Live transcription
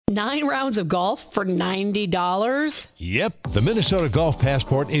9 rounds of golf for $90? Yep, the Minnesota Golf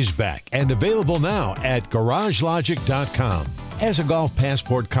Passport is back and available now at GarageLogic.com. As a Golf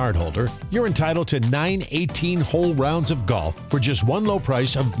Passport cardholder, you're entitled to 9 18-hole rounds of golf for just one low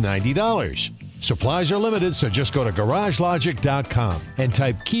price of $90. Supplies are limited, so just go to GarageLogic.com and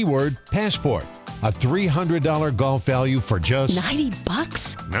type keyword passport. A $300 golf value for just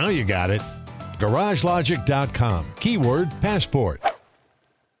 $90? Now you got it. GarageLogic.com, keyword passport.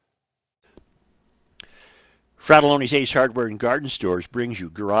 Fratelloni's Ace Hardware and Garden Stores brings you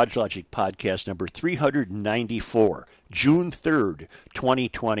Garage Logic podcast number 394, June 3rd,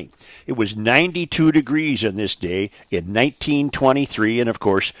 2020. It was 92 degrees on this day in 1923, and of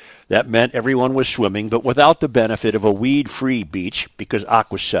course, that meant everyone was swimming, but without the benefit of a weed-free beach because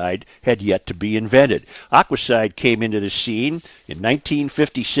Aquacide had yet to be invented. Aquacide came into the scene in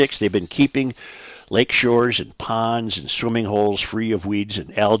 1956. They've been keeping lake shores and ponds and swimming holes free of weeds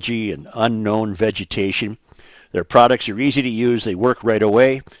and algae and unknown vegetation. Their products are easy to use. They work right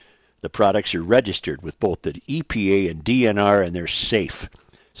away. The products are registered with both the EPA and DNR, and they're safe.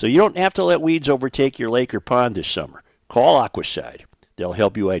 So you don't have to let weeds overtake your lake or pond this summer. Call Aquacide. They'll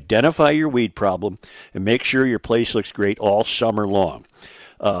help you identify your weed problem and make sure your place looks great all summer long.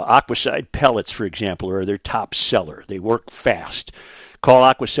 Aquacide pellets, for example, are their top seller. They work fast. Call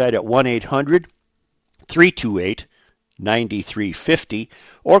Aquacide at 1-800-328-9350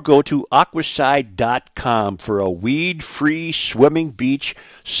 or go to aquacide.com for a weed-free swimming beach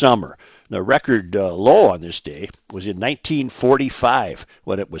summer. The record low on this day was in 1945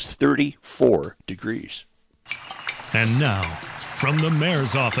 when it was 34 degrees. And now, from the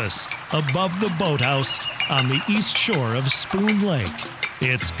mayor's office above the boathouse on the east shore of Spoon Lake,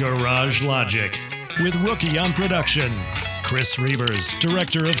 it's Garage Logic with Rookie on production, Chris Reavers,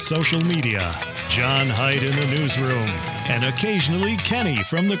 director of social media, John Hyde in the newsroom, and occasionally Kenny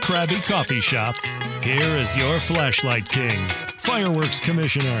from the Krabby Coffee Shop. Here is your flashlight king, fireworks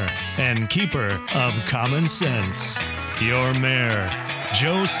commissioner, and keeper of common sense, your mayor,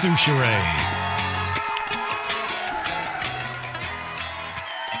 Joe Soucheray.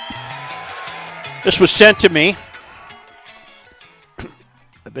 This was sent to me.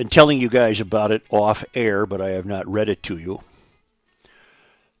 I've been telling you guys about it off air, but I have not read it to you.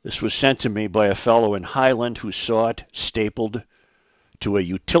 This was sent to me by a fellow in Highland who saw it stapled to a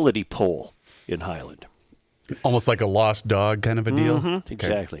utility pole in Highland. Almost like a lost dog kind of a deal? Mm-hmm,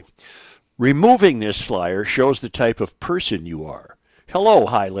 exactly. Removing this flyer shows the type of person you are. Hello,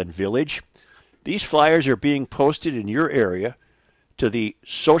 Highland Village. These flyers are being posted in your area to the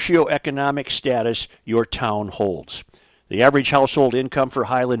socioeconomic status your town holds. The average household income for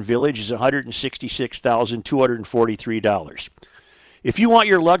Highland Village is $166,243. If you want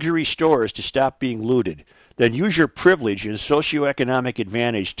your luxury stores to stop being looted, then use your privilege and socioeconomic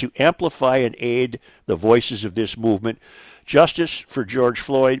advantage to amplify and aid the voices of this movement. Justice for George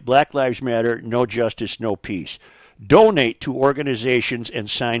Floyd, Black Lives Matter, no justice, no peace. Donate to organizations and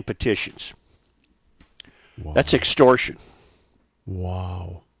sign petitions. Wow. That's extortion.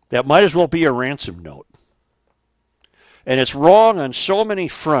 Wow. That might as well be a ransom note. And it's wrong on so many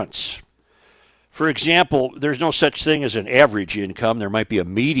fronts. For example, there's no such thing as an average income. There might be a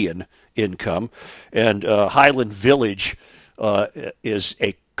median income. And Highland Village is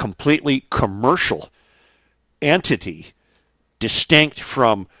a completely commercial entity distinct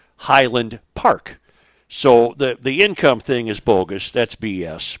from Highland Park. So the income thing is bogus. That's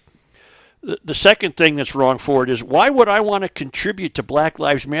BS. The second thing that's wrong for it is, why would I want to contribute to Black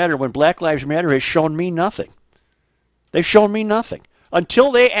Lives Matter when Black Lives Matter has shown me nothing? They've shown me nothing.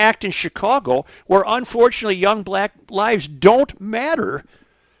 Until they act in Chicago, where unfortunately young black lives don't matter,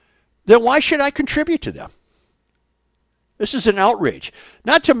 then why should I contribute to them? This is an outrage.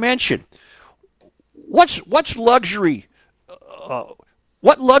 Not to mention, what's luxury?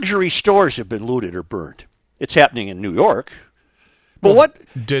 What luxury stores have been looted or burned? It's happening in New York. But what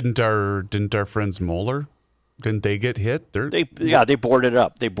didn't our friends Moeller? Didn't they get hit? They boarded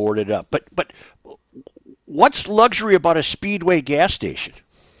up. But what's luxury about a Speedway gas station?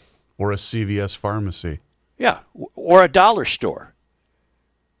 Or a CVS pharmacy. Yeah, or a dollar store.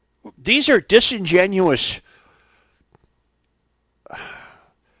 These are disingenuous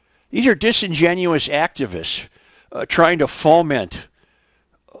activists trying to foment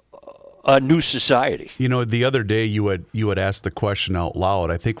a new society. You know, the other day you had asked the question out loud.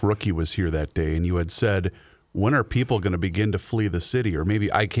 I think Rookie was here that day, and you had said, when are people going to begin to flee the city? Or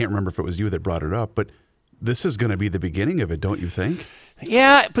maybe, I can't remember if it was you that brought it up, but this is going to be the beginning of it, don't you think?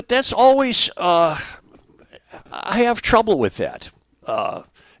 Yeah, but that's always, I have trouble with that.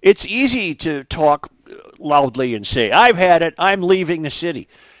 It's easy to talk loudly and say, I've had it, I'm leaving the city.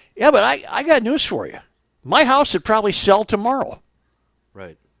 Yeah, but I got news for you. My house would probably sell tomorrow.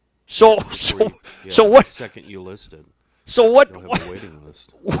 Right. So what? The second you list it, So what? you'll have a waiting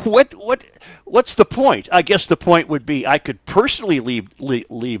list. What's the point? I guess the point would be I could personally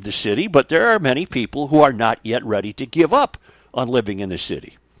leave the city, but there are many people who are not yet ready to give up on living in the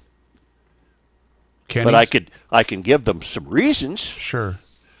city. But I can give them some reasons. Sure.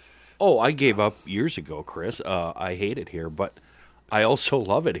 Oh, I gave up years ago, Chris. I hate it here, but I also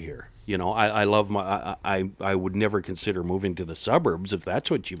love it here. You know, I love my. I would never consider moving to the suburbs if that's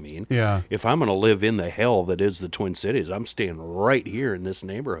what you mean. Yeah. If I'm going to live in the hell that is the Twin Cities, I'm staying right here in this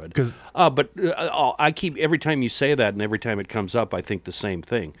neighborhood. But I keep every time you say that, and every time it comes up, I think the same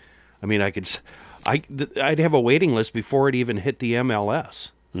thing. I mean, I'd have a waiting list before it even hit the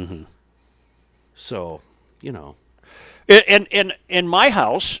MLS. Mm-hmm. So, you know. And in my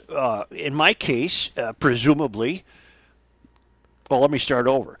house, in my case, presumably. Well, let me start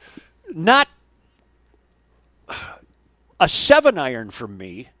over. Not a 7-iron from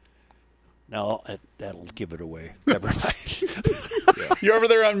me. No, that'll give it away. Never mind. You over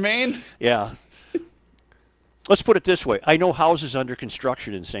there on Main? Yeah. Let's put it this way. I know houses under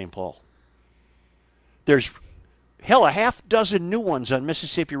construction in St. Paul. There's, a half dozen new ones on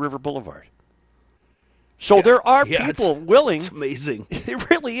Mississippi River Boulevard. So there are people willing. It's amazing.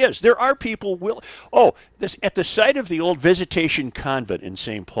 It really is. There are people willing. Oh, at the site of the old Visitation Convent in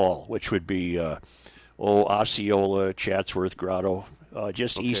St. Paul, which would be, Osceola, Chatsworth, Grotto,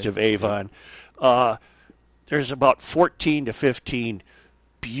 just east of Avon. There's about 14 to 15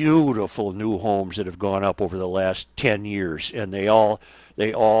 beautiful new homes that have gone up over the last 10 years, and they all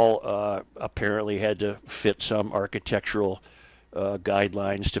apparently had to fit some architectural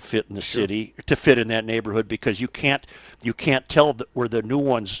guidelines to fit in the city, to fit in that neighborhood, because you can't tell where the new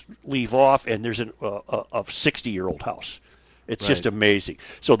ones leave off, and there's a 60-year-old house. It's just amazing.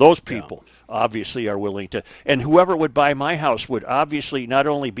 So those people obviously are willing to, and whoever would buy my house would obviously not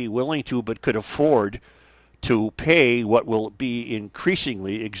only be willing to, but could afford to pay what will be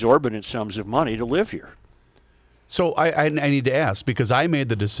increasingly exorbitant sums of money to live here. So I need to ask, because I made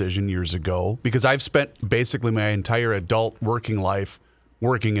the decision years ago, because I've spent basically my entire adult working life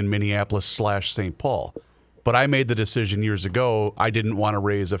working in Minneapolis/St. Paul. But I made the decision years ago I didn't want to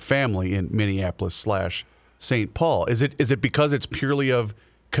raise a family in Minneapolis/St. Paul. Is it because it's purely of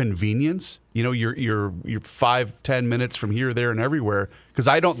convenience? You know, you're 5-10 minutes from here, there, and everywhere. Because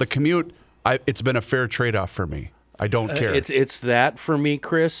the commute. It's been a fair trade-off for me. I don't care. It's that for me,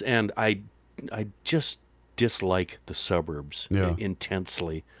 Chris, and I just dislike the suburbs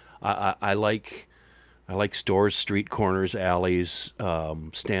intensely. I like stores, street corners, alleys,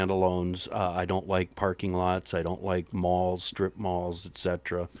 standalones. I don't like parking lots. I don't like malls, strip malls,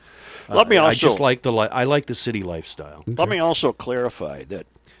 etc. I just like I like the city lifestyle. Let me also clarify that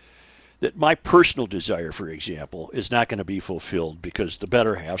my personal desire, for example, is not going to be fulfilled because the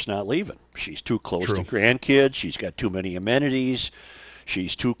better half's not leaving. She's too close to grandkids. She's got too many amenities.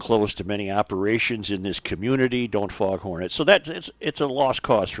 She's too close to many operations in this community. Don't foghorn it. So it's a lost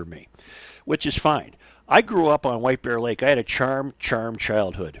cause for me, which is fine. I grew up on White Bear Lake. I had a charmed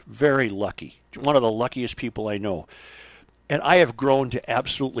childhood. Very lucky. One of the luckiest people I know. And I have grown to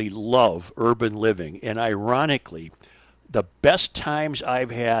absolutely love urban living. And ironically, the best times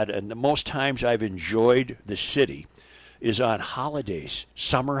I've had and the most times I've enjoyed the city is on holidays,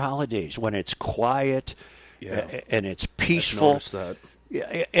 summer holidays, when it's quiet and it's peaceful. I noticed that.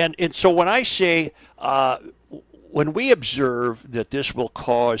 And so when I say, when we observe that this will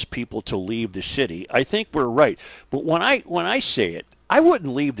cause people to leave the city, I think we're right. But when I say it, I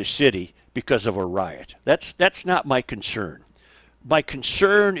wouldn't leave the city because of a riot. That's not my concern. My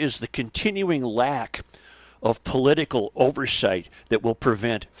concern is the continuing lack of political oversight that will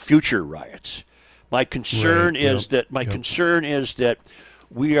prevent future riots. My concern is that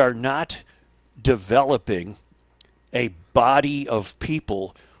we are not developing a body of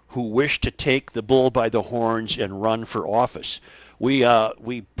people who wish to take the bull by the horns and run for office. We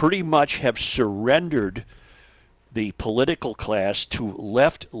pretty much have surrendered the political class to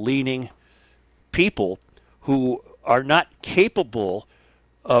left-leaning people who are not capable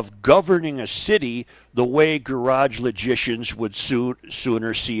of governing a city the way garage logicians would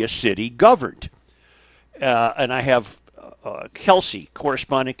sooner see a city governed. And I have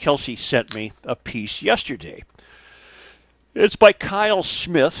correspondent Kelsey sent me a piece yesterday. It's by Kyle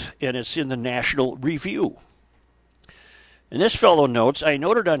Smith, and it's in the National Review. And this fellow notes, I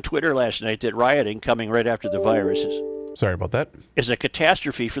noted on Twitter last night that rioting coming right after the virus Sorry about that. is a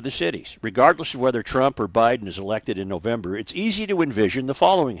catastrophe for the cities. Regardless of whether Trump or Biden is elected in November, it's easy to envision the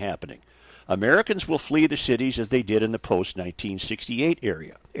following happening. Americans will flee the cities as they did in the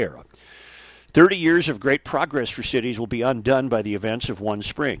post-1968 era. 30 years of great progress for cities will be undone by the events of one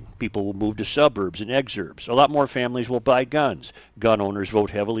spring. People will move to suburbs and exurbs. A lot more families will buy guns. Gun owners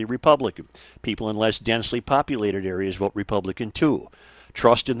vote heavily Republican. People in less densely populated areas vote Republican too.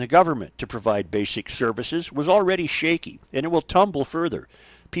 Trust in the government to provide basic services was already shaky, and it will tumble further.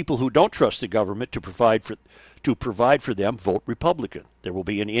 People who don't trust the government to provide for them vote Republican. There will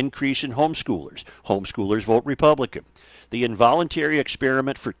be an increase in homeschoolers. Homeschoolers vote Republican. The involuntary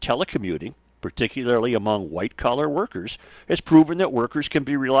experiment for telecommuting, particularly among white-collar workers, has proven that workers can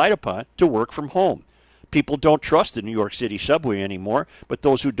be relied upon to work from home. People don't trust the New York City subway anymore, but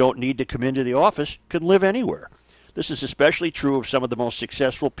those who don't need to come into the office can live anywhere. This is especially true of some of the most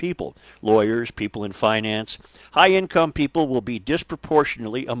successful people, lawyers, people in finance. High-income people will be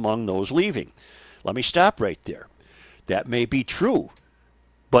disproportionately among those leaving. Let me stop right there. That may be true,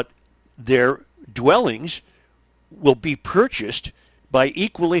 but their dwellings will be purchased by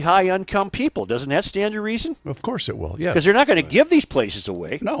equally high-income people. Doesn't that stand to reason? Of course it will, yes. Because they're not going to give these places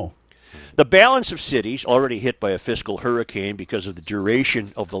away. No. The balance of cities already hit by a fiscal hurricane because of the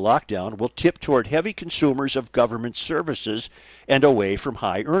duration of the lockdown will tip toward heavy consumers of government services and away from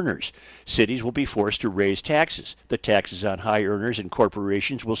high earners. Cities will be forced to raise taxes. The taxes on high earners and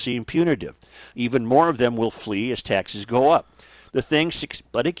corporations will seem punitive. Even more of them will flee as taxes go up.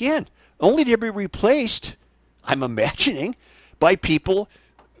 But again, only to be replaced, I'm imagining, by people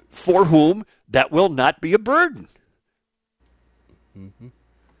for whom that will not be a burden. Mm-hmm.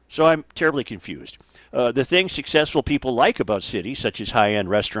 So I'm terribly confused. The things successful people like about cities, such as high-end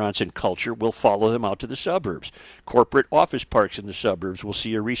restaurants and culture, will follow them out to the suburbs. Corporate office parks in the suburbs will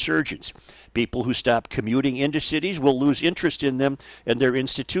see a resurgence. People who stop commuting into cities will lose interest in them and their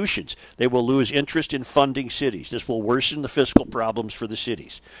institutions. They will lose interest in funding cities. This will worsen the fiscal problems for the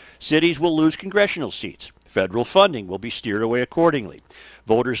cities. Cities will lose congressional seats. Federal funding will be steered away accordingly.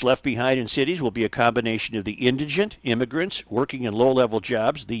 Voters left behind in cities will be a combination of the indigent, immigrants, working in low-level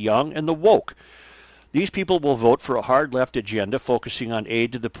jobs, the young, and the woke. These people will vote for a hard left agenda focusing on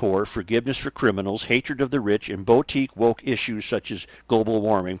aid to the poor, forgiveness for criminals, hatred of the rich, and boutique woke issues such as global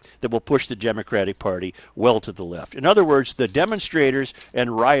warming that will push the Democratic Party well to the left. In other words, the demonstrators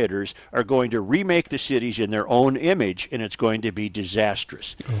and rioters are going to remake the cities in their own image, and it's going to be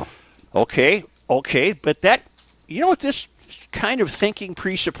disastrous. Okay, but that, you know what this kind of thinking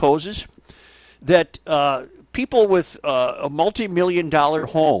presupposes? That people with multi-million-dollar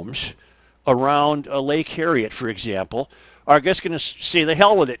homes around Lake Harriet, for example, are just going to say, the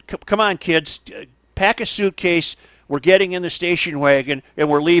hell with it. Come on, kids, pack a suitcase. We're getting in the station wagon, and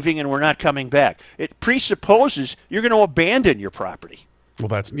we're leaving, and we're not coming back. It presupposes you're going to abandon your property.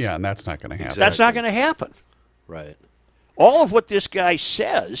 Well, and that's not going to happen. Exactly. That's not going to happen. Right. All of what this guy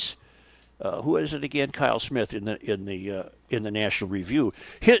says, who is it again? Kyle Smith in the National Review.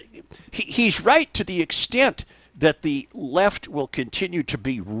 He's right to the extent that the left will continue to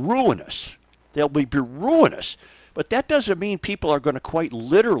be ruinous. They'll be ruinous. But that doesn't mean people are going to quite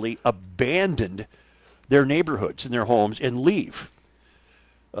literally abandon their neighborhoods and their homes and leave.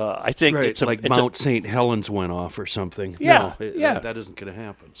 I think right, it's like Mount St. Helens went off or something. Yeah, that isn't going to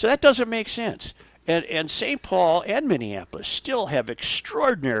happen. So that doesn't make sense. And St. Paul and Minneapolis still have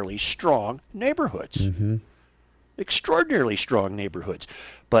extraordinarily strong neighborhoods. Mm-hmm. Extraordinarily strong neighborhoods.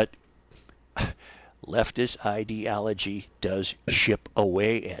 But leftist ideology does chip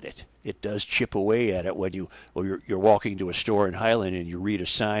away at it. It does chip away at it when you're walking to a store in Highland and you read a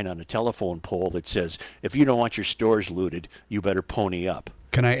sign on a telephone pole that says, if you don't want your stores looted, you better pony up.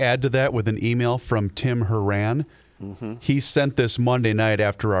 Can I add to that with an email from Tim Horan? Mm-hmm. He sent this Monday night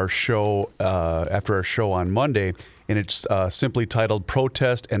after our show on Monday, and it's simply titled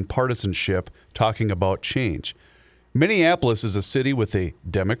Protest and Partisanship, talking about change. Minneapolis is a city with a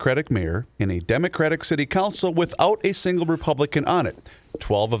Democratic mayor and a Democratic city council without a single Republican on it.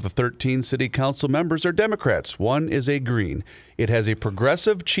 12 of the 13 city council members are Democrats. One is a Green. It has a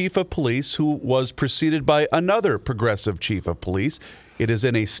progressive chief of police who was preceded by another progressive chief of police. It is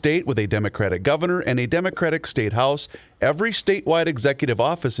in a state with a Democratic governor and a Democratic state house. Every statewide executive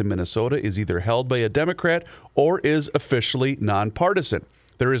office in Minnesota is either held by a Democrat or is officially nonpartisan.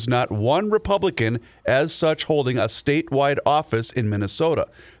 There is not one Republican as such holding a statewide office in Minnesota.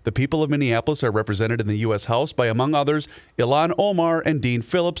 The people of Minneapolis are represented in the U.S. House by, among others, Ilhan Omar and Dean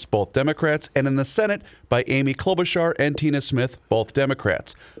Phillips, both Democrats, and in the Senate by Amy Klobuchar and Tina Smith, both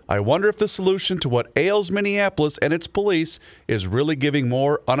Democrats. I wonder if the solution to what ails Minneapolis and its police is really giving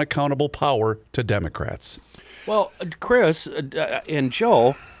more unaccountable power to Democrats. Well, Chris and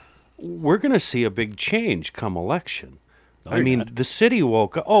Joe, we're going to see a big change come election. I mean, the city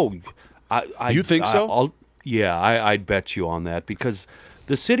woke up. Oh, You think so? I'd bet you on that, because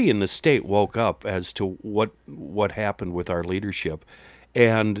the city and the state woke up as to what happened with our leadership,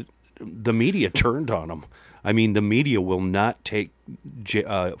 and the media turned on them. I mean, the media will not take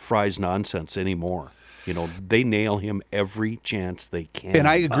Fry's nonsense anymore. You know, they nail him every chance they can. And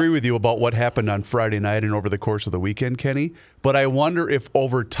I agree with you about what happened on Friday night and over the course of the weekend, Kenny. But I wonder if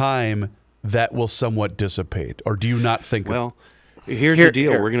over time that will somewhat dissipate. Or do you not think Well, here's the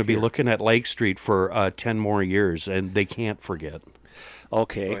deal. We're going to be looking at Lake Street for 10 more years, and they can't forget.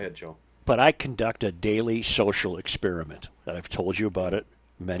 Okay. Go ahead, Joe. But I conduct a daily social experiment. I've told you about it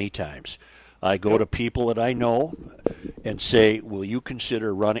many times. I go to people that I know and say, will you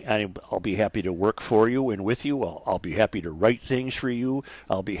consider running? I'll be happy to work for you and with you. I'll be happy to write things for you.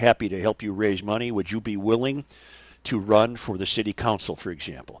 I'll be happy to help you raise money. Would you be willing to run for the city council, for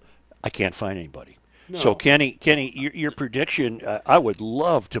example? I can't find anybody. No. So, Kenny, your prediction, I would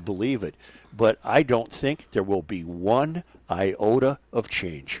love to believe it, but I don't think there will be one iota of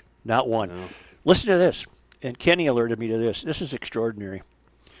change. Not one. No. Listen to this. And Kenny alerted me to this. This is extraordinary.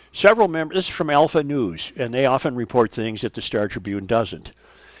 Several members, this is from Alpha News, and they often report things that the Star Tribune doesn't.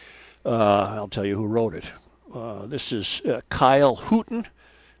 I'll tell you who wrote it. This is Kyle Hooten.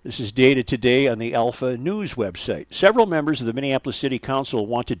 This is dated today on the Alpha News website. Several members of the Minneapolis City Council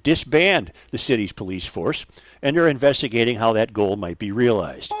want to disband the city's police force, and they're investigating how that goal might be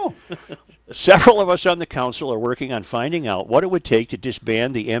realized. Oh. Several of us on the council are working on finding out what it would take to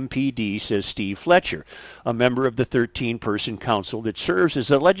disband the MPD, says Steve Fletcher, a member of the 13-person council that serves as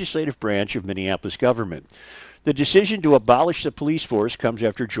the legislative branch of Minneapolis government. The decision to abolish the police force comes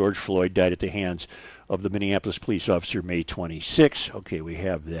after George Floyd died at the hands of the Minneapolis police officer May 26. Okay, we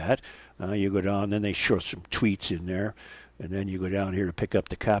have that. You go down, then they show some tweets in there. And then you go down here to pick up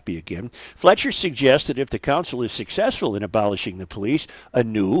the copy again. Fletcher suggests that if the council is successful in abolishing the police, a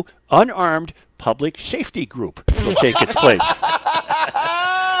new, unarmed public safety group will take its place.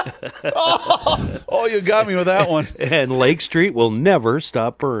 Oh, you got me with that one. And Lake Street will never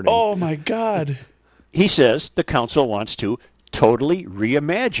stop burning. Oh, my God. He says the council wants to totally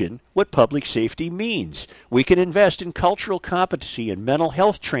reimagine what public safety means. We can invest in cultural competency and mental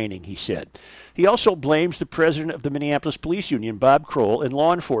health training, he said. He also blames the president of the Minneapolis Police Union, Bob Kroll, and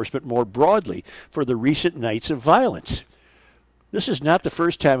law enforcement more broadly for the recent nights of violence. This is not the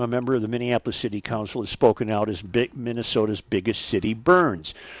first time a member of the Minneapolis City Council has spoken out as Minnesota's biggest city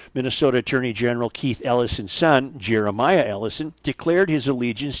burns. Minnesota Attorney General Keith Ellison's son, Jeremiah Ellison, declared his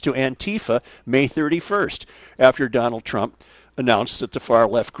allegiance to Antifa May 31st after Donald Trump announced that the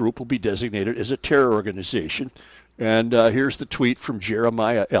far-left group will be designated as a terror organization. And here's the tweet from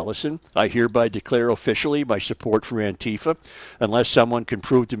Jeremiah Ellison. I hereby declare officially my support for Antifa. Unless someone can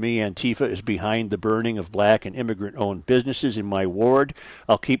prove to me Antifa is behind the burning of black and immigrant-owned businesses in my ward,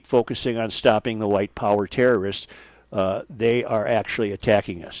 I'll keep focusing on stopping the white power terrorists. They are actually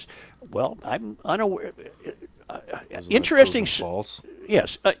attacking us. Well, I'm unaware. Interesting. False?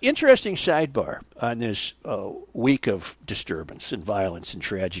 Yes, interesting sidebar on this week of disturbance and violence and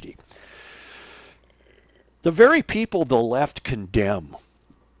tragedy. The very people the left condemn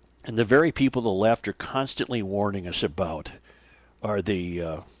and the very people the left are constantly warning us about are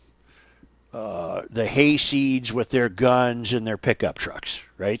the hayseeds with their guns and their pickup trucks,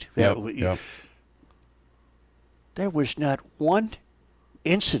 right? Yep. There was not one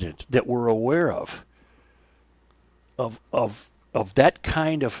incident that we're aware of that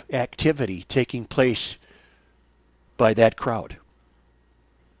kind of activity taking place by that crowd.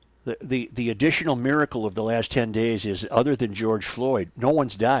 The additional miracle of the last 10 days is, other than George Floyd, no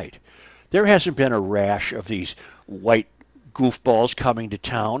one's died. There hasn't been a rash of these white goofballs coming to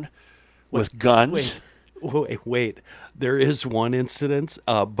town with guns. Wait. There is one incident,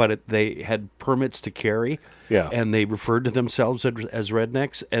 but they had permits to carry, and they referred to themselves as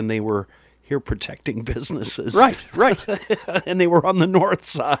rednecks, and they were here protecting businesses. Right. And they were on the north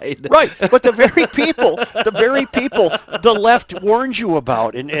side. Right. But the very people the left warns you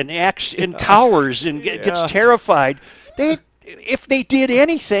about and acts and cowers and gets terrified, if they did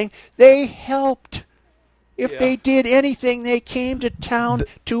anything, they helped. If they did anything, they came to town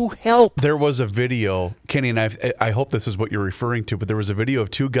to help. There was a video, Kenny, and I hope this is what you're referring to, but there was a video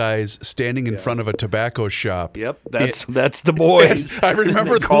of two guys standing in front of a tobacco shop. Yep, that's the boys. I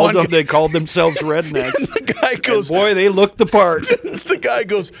remember they called themselves rednecks. The guy goes, boy, they looked the part. The guy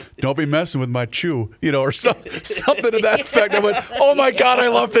goes, don't be messing with my chew, or something to that effect. I went, oh my God, I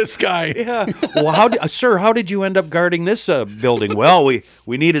love this guy. Yeah. Well, how did you end up guarding this building? Well, we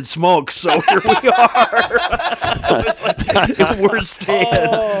needed smoke, so here we are. Worst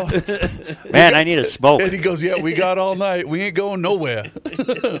day. Man, I need a smoke. And he goes, yeah, we got all night. We ain't going nowhere.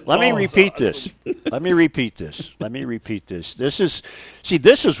 Let me repeat this. Let me repeat this. This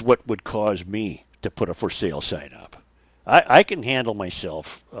is what would cause me to put a for sale sign up. I can handle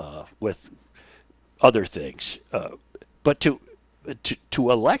myself with other things, but to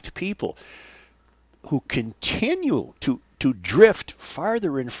elect people who continue to drift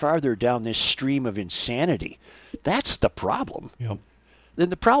farther and farther down this stream of insanity, that's the problem. Yep. Then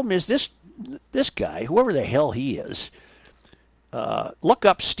the problem is this guy, whoever the hell he is. Look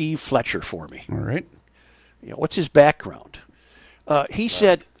up Steve Fletcher for me. All right. What's his background? He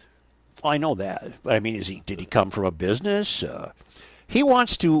said, I know that. I mean, did he come from a business? He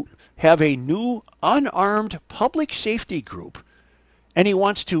wants to have a new unarmed public safety group, and he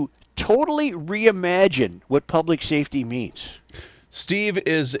wants to totally reimagine what public safety means. Steve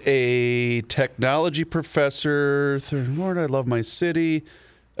is a technology professor. Third Ward, I love my city.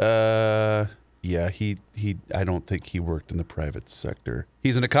 Yeah, he I don't think he worked in the private sector.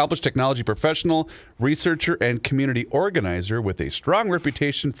 He's an accomplished technology professional, researcher, and community organizer with a strong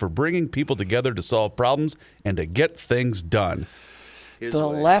reputation for bringing people together to solve problems and to get things done. The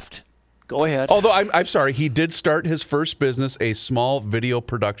left, go ahead. Although, I'm sorry, he did start his first business, a small video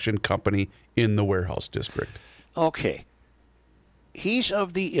production company in the Warehouse District. Okay. He's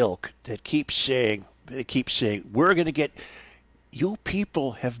of the ilk that keeps saying, we're going to get... You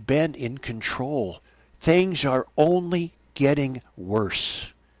people have been in control. Things are only getting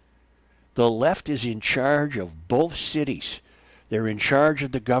worse. The left is in charge of both cities. They're in charge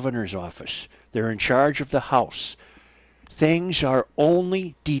of the governor's office. They're in charge of the House. Things are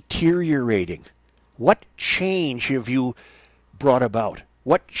only deteriorating. What change have you brought about?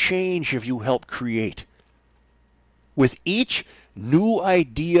 What change have you helped create? With each new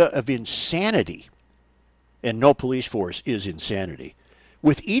idea of insanity, and no police force is insanity.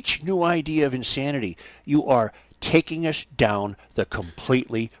 With each new idea of insanity, you are taking us down the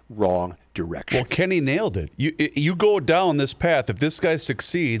completely wrong direction. Well, Kenny nailed it. You go down this path. If this guy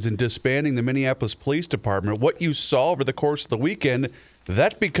succeeds in disbanding the Minneapolis Police Department, what you saw over the course of the weekend,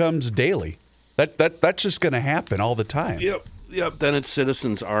 that becomes daily. That's just going to happen all the time. Yep. Then it's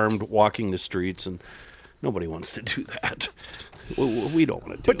citizens armed walking the streets, and nobody wants to do that. We don't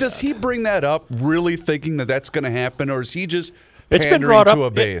want to do that. But does he bring that up really thinking that that's going to happen, or is he just It's pandering been brought up to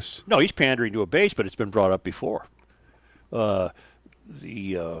a base? No, he's pandering to a base, but it's been brought up before. It's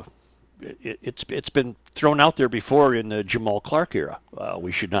been thrown out there before in the Jamal Clark era.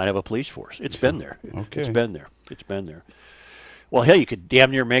 We should not have a police force. It's been there. Okay. It's been there. Well, hell, you could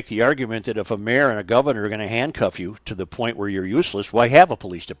damn near make the argument that if a mayor and a governor are going to handcuff you to the point where you're useless, why have a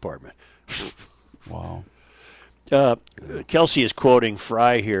police department? Wow. Kelsey is quoting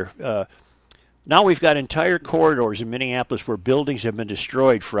Fry here. Now we've got entire corridors in Minneapolis where buildings have been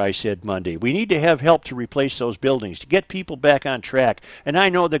destroyed, Fry said Monday. We need to have help to replace those buildings, to get people back on track. And I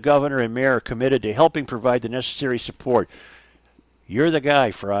know the governor and mayor are committed to helping provide the necessary support. You're the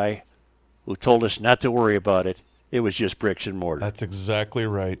guy, Fry, who told us not to worry about it. It was just bricks and mortar. That's exactly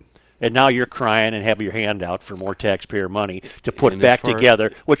right. And now you're crying and have your hand out for more taxpayer money to put back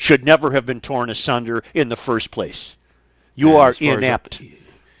together what should never have been torn asunder in the first place. You are inept.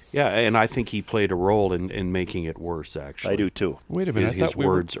 Yeah, and I think he played a role in making it worse, actually. I do, too. Wait a minute. His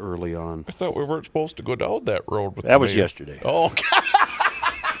words early on. I thought we weren't supposed to go down that road. That was yesterday. Oh, okay.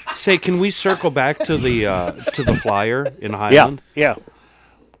 Say, can we circle back to the flyer in Highland? Yeah.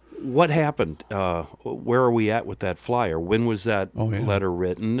 What happened? Where are we at with that flyer? When was that letter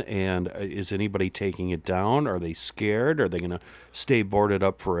written? And is anybody taking it down? Are they scared? Are they going to stay boarded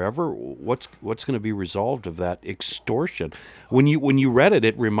up forever? What's going to be resolved of that extortion? When you read it,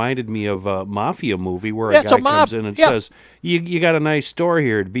 it reminded me of a mafia movie where a guy comes in and says, "You got a nice store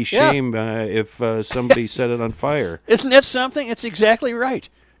here. It'd be shame if somebody set it on fire." Isn't that something? It's exactly right.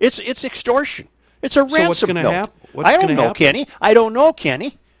 It's extortion. It's a ransom what's gonna note. I don't know, Kenny. I don't know,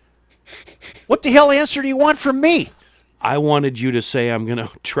 Kenny. What the hell answer do you want from me? I wanted you to say I'm going to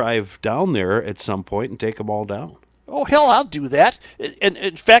drive down there at some point and take them all down. Oh, hell, I'll do that. And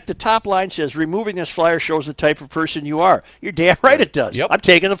in fact, the top line says, removing this flyer shows the type of person you are. You're damn right it does. Yep. I'm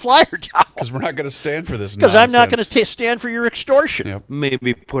taking the flyer down. Because we're not going to stand for this Because nonsense. I'm not going to stand for your extortion. Yep.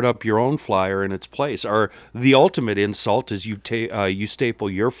 Maybe put up your own flyer in its place. Or the ultimate insult is you staple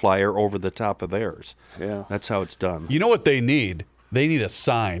your flyer over the top of theirs. Yeah. That's how it's done. You know what they need? They need a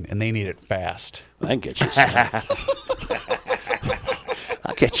sign, and they need it fast. I can get you a sign.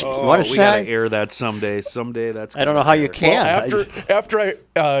 I'll get you. You Oh, want a we got sign? to air that someday. Someday that's. I don't know how you can. Well, after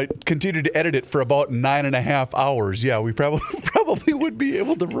I continued to edit it for about 9.5 hours, yeah, we probably would be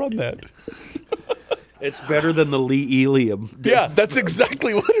able to run that. It's better than the Lee Elium. Yeah, that's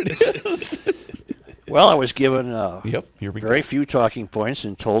exactly what it is. Well, I was given Yep, here we go. very few talking points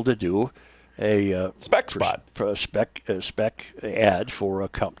and told to do a Spec spot. a spec ad for a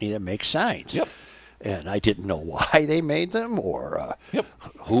company that makes signs. Yep. And I didn't know why they made them or Yep.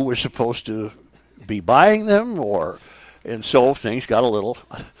 who was supposed to be buying them and so things got a little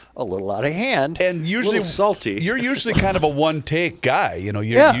out of hand. And usually Little salty. You're usually kind of a one take guy. You know,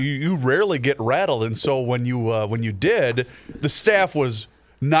 Yeah. you rarely get rattled, and so when you did, the staff was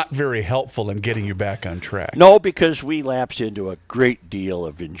not very helpful in getting you back on track. No, because we lapsed into a great deal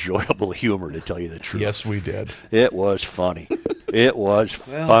of enjoyable humor, to tell you the truth. Yes, we did. It was funny. It was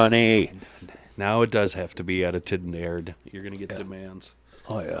funny. Now it does have to be edited and aired. You're going to get demands.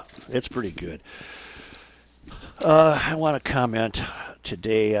 Oh, yeah. It's pretty good. I want to comment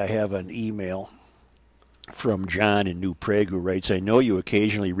today. I have an email from John in New Prague who writes, I know you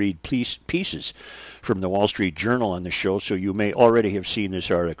occasionally read pieces from the Wall Street Journal on the show, so you may already have seen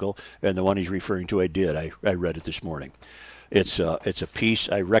this article, and the one he's referring to I did. I read it this morning. It's a piece.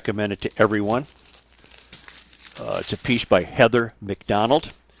 I recommend it to everyone. It's a piece by Heather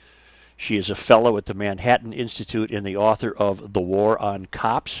McDonald. She is a fellow at the Manhattan Institute and the author of The War on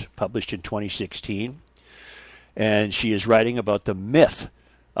Cops, published in 2016. And she is writing about the myth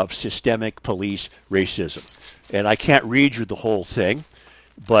of systemic police racism. And I can't read you the whole thing,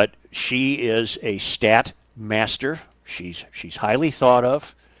 but she is a stat master. She's highly thought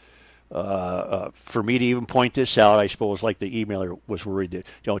of. For me to even point this out, I suppose, like the emailer was worried that,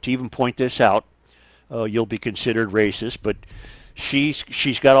 to even point this out, you'll be considered racist. But she's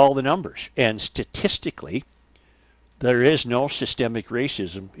got all the numbers, and statistically, there is no systemic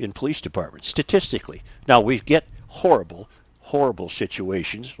racism in police departments. Statistically, now we get horrible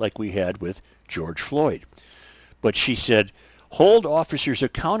situations like we had with George Floyd. But she said, hold officers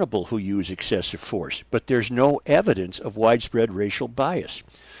accountable who use excessive force, but there's no evidence of widespread racial bias.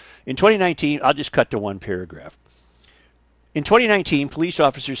 In 2019, I'll just cut to one paragraph. In 2019, police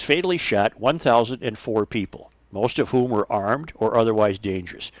officers fatally shot 1,004 people, most of whom were armed or otherwise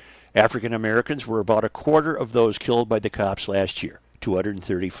dangerous. African Americans were about a quarter of those killed by the cops last year,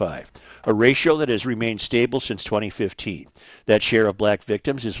 235, a ratio that has remained stable since 2015. That share of black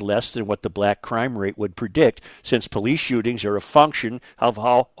victims is less than what the black crime rate would predict, since police shootings are a function of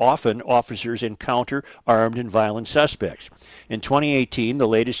how often officers encounter armed and violent suspects. In 2018, the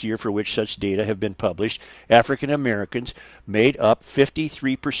latest year for which such data have been published, African Americans made up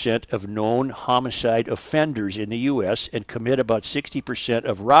 53% of known homicide offenders in the U.S. and commit about 60%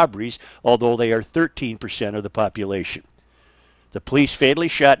 of robberies, although they are 13% of the population. The police fatally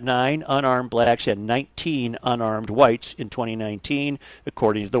shot 9 unarmed blacks and 19 unarmed whites in 2019,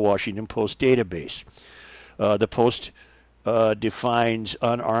 according to the Washington Post database. The Post defines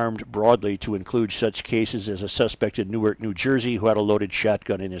unarmed broadly to include such cases as a suspect in Newark, New Jersey, who had a loaded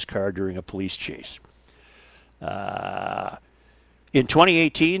shotgun in his car during a police chase. In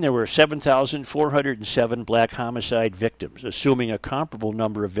 2018, there were 7,407 black homicide victims. Assuming a comparable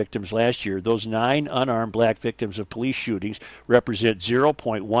number of victims last year, those 9 unarmed black victims of police shootings represent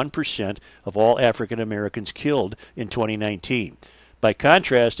 0.1% of all African Americans killed in 2019. By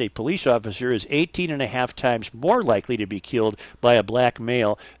contrast, a police officer is 18.5 times more likely to be killed by a black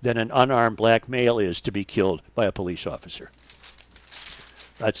male than an unarmed black male is to be killed by a police officer.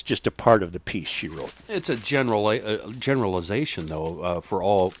 That's just a part of the piece she wrote. It's a generalization, though, for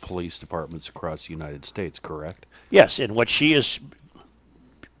all police departments across the United States, correct? Yes, and what she has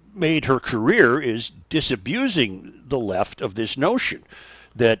made her career is disabusing the left of this notion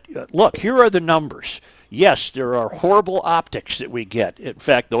that, look, here are the numbers. Yes, there are horrible optics that we get. In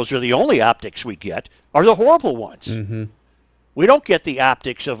fact, those are the only optics we get, are the horrible ones. Mm-hmm. We don't get the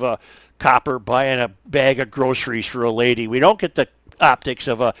optics of a copper buying a bag of groceries for a lady. We don't get the optics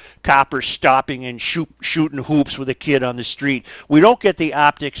of a copper stopping and shooting hoops with a kid on the street. We don't get the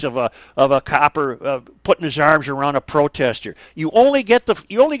optics of a copper putting his arms around a protester. You only get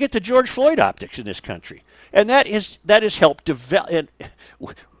the George Floyd optics in this country, and that has helped develop,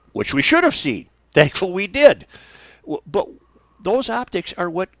 which we should have seen. Thankful we did, but those optics are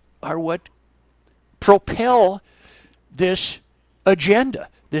what propel this agenda.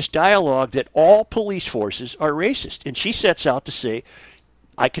 This dialogue that all police forces are racist. And she sets out to say,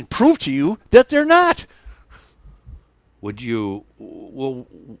 I can prove to you that they're not. Would you, well,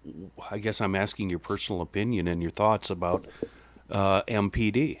 I guess I'm asking your personal opinion and your thoughts about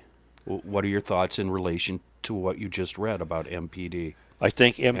MPD. What are your thoughts in relation to what you just read about MPD? I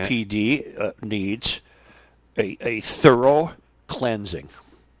think MPD needs a thorough cleansing.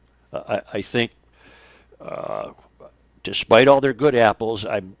 I think... despite all their good apples,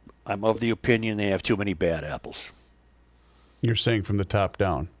 I'm of the opinion they have too many bad apples. You're saying from the top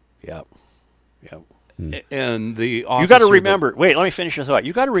down. Yep. Yep. And the You officer got to remember. Wait, let me finish the thought.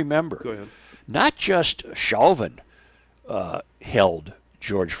 You got to remember. Go ahead. Not just Chauvin held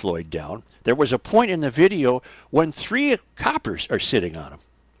George Floyd down. There was a point in the video when 3 coppers are sitting on him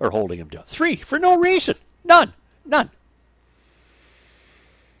or holding him down. 3 for no reason. None.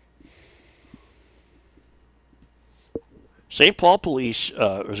 St. Paul Police,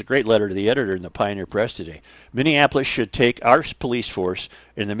 there was a great letter to the editor in the Pioneer Press today. Minneapolis should take our police force,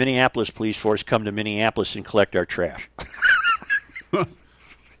 and the Minneapolis police force come to Minneapolis and collect our trash.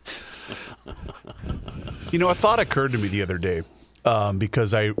 You know, a thought occurred to me the other day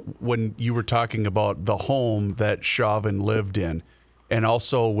because when you were talking about the home that Chauvin lived in, and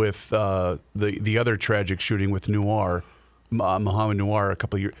also with the other tragic shooting with Mohamed Noir a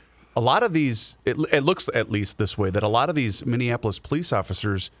couple of years. A lot of these, it looks at least this way, that a lot of these Minneapolis police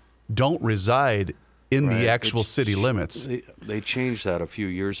officers don't reside in the actual city limits. They changed that a few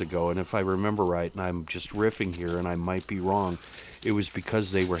years ago, and if I remember right, and I'm just riffing here, and I might be wrong, it was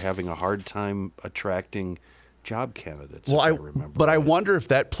because they were having a hard time attracting job candidates. Well, I remember. But right. I wonder if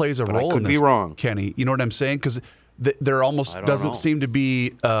that plays a role in this. I could be wrong, Kenny. You know what I'm saying? Because there almost doesn't seem to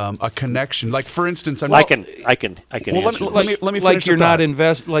be a connection. Like, for instance, I can well, answer. let me finish like you're the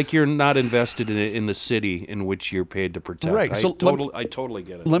not like you're not invested in the city in which you're paid to protect. Right. So I totally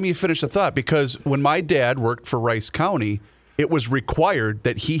get it. Let me finish the thought, because when my dad worked for Rice County, it was required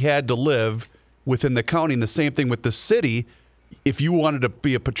that he had to live within the county. And the same thing with the city. If you wanted to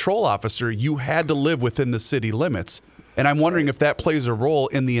be a patrol officer, you had to live within the city limits. And I'm wondering if that plays a role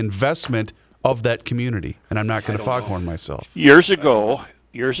in the investment of that community. And I'm not going to foghorn myself. Years ago,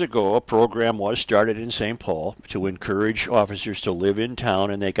 a program was started in St. Paul to encourage officers to live in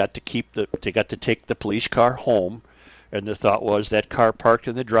town, and they got to take the police car home. And the thought was that car parked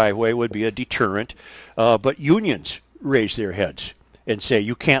in the driveway would be a deterrent. But unions raise their heads and say,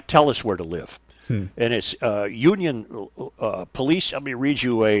 you can't tell us where to live. And it's union police. Let me read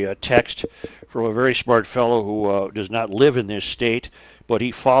you a text from a very smart fellow who does not live in this state, but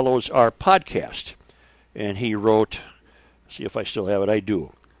he follows our podcast. And he wrote, see if I still have it, I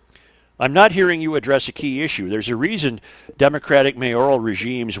do. I'm not hearing you address a key issue. There's a reason Democratic mayoral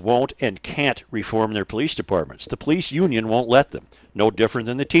regimes won't and can't reform their police departments. The police union won't let them. No different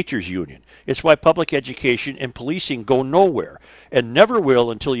than the teachers union. It's why public education and policing go nowhere and never will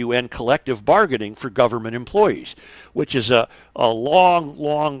until you end collective bargaining for government employees, which is a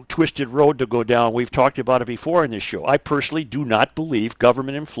long, twisted road to go down. We've talked about it before in this show. I personally do not believe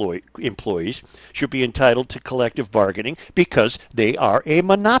government employees should be entitled to collective bargaining because they are a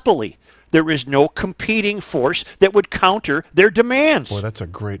monopoly. There is no competing force that would counter their demands. Boy, that's a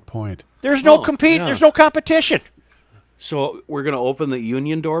great point. There's no There's no competition. So we're going to open the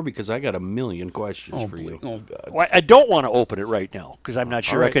union door, because I got a million questions for you. Oh, God. Well, I don't want to open it right now because I'm not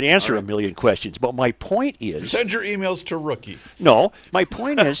sure All I could right, answer all a right. million questions. But my point is, Send your emails to Rookie. no, my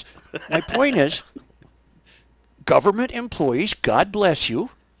point is, government employees, God bless you.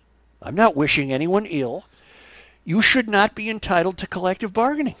 I'm not wishing anyone ill. You should not be entitled to collective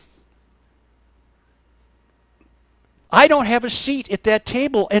bargaining. I don't have a seat at that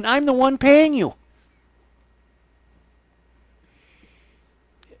table, and I'm the one paying you.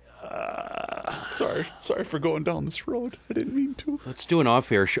 Sorry for going down this road. I didn't mean to. Let's do an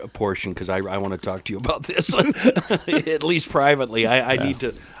off-air portion, because I want to talk to you about this, at least privately. I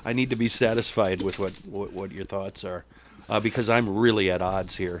need to be satisfied with what your thoughts are, because I'm really at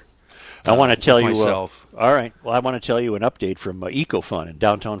odds here. I want to tell you. Myself. All right. Well, I want to tell you an update from EcoFun in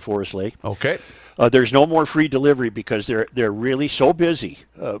downtown Forest Lake. Okay. There's no more free delivery because they're really so busy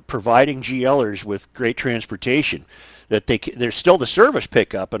providing GLers with great transportation that there's still the service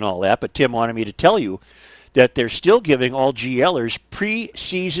pickup and all that. But Tim wanted me to tell you that they're still giving all GLers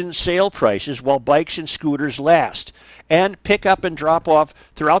pre-season sale prices while bikes and scooters last, and pick up and drop off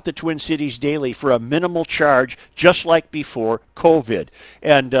throughout the Twin Cities daily for a minimal charge, just like before COVID.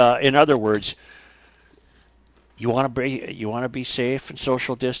 And in other words, you want to be safe and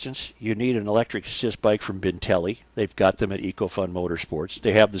social distance? You need an electric assist bike from Bintelli. They've got them at EcoFun Motorsports.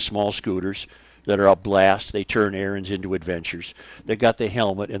 They have the small scooters that are a blast. They turn errands into adventures. They got the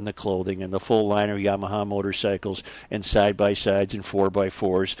helmet and the clothing and the full line of Yamaha motorcycles and side-by-sides and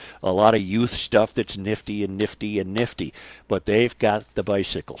 4x4s. A lot of youth stuff that's nifty. But they've got the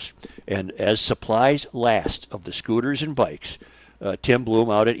bicycles. And as supplies last of the scooters and bikes, Tim Bloom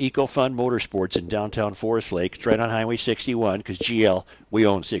out at EcoFun Motorsports in downtown Forest Lake. It's right on Highway 61 because GL, we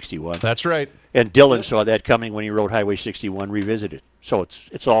own 61. That's right. And Dylan saw that coming when he wrote Highway 61 Revisited. So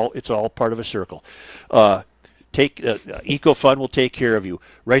it's all part of a circle. EcoFun will take care of you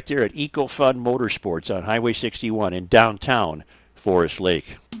right there at EcoFun Motorsports on Highway 61 in downtown Forest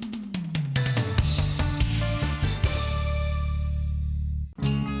Lake.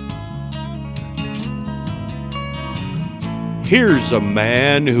 Here's a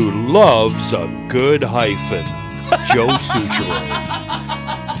man who loves a good hyphen. Joe Soucheray.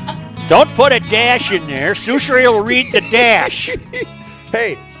 Don't put a dash in there. Soucheray will read the dash.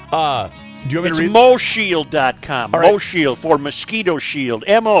 Hey, do you want me It's to read? MoShield.com. All right. MoShield for Mosquito Shield.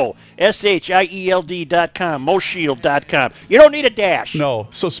 MoShield.com. MoShield.com. You don't need a dash. No.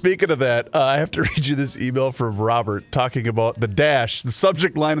 So speaking of that, I have to read you this email from Robert talking about the dash, the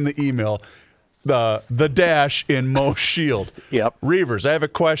subject line in the email, the dash in Mo Shield. Yep. Reavers, I have a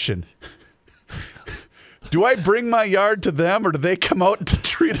question. Do I bring my yard to them, or do they come out to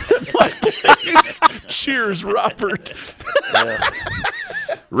treat it at my place? Cheers, Robert.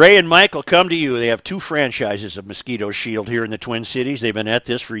 Ray and Mike will come to you. They have 2 franchises of Mosquito Shield here in the Twin Cities. They've been at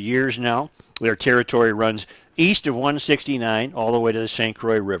this for years now. Their territory runs east of 169 all the way to the St.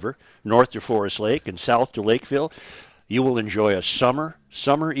 Croix River, north to Forest Lake, and south to Lakeville. You will enjoy a summer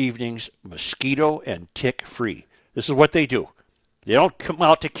evenings mosquito and tick free. This is what they do. They don't come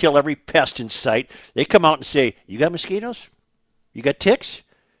out to kill every pest in sight. They come out and say, "You got mosquitoes? You got ticks?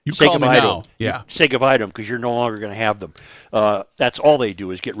 You Say call me goodbye to now." them. Yeah. Say goodbye to them because you're no longer going to have them. That's all they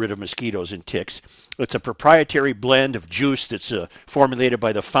do is get rid of mosquitoes and ticks. It's a proprietary blend of juice that's formulated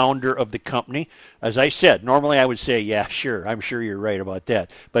by the founder of the company. As I said, normally I would say, yeah, sure, I'm sure you're right about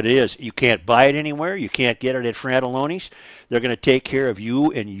that. But it is. You can't buy it anywhere. You can't get it at Fratelloni's. They're going to take care of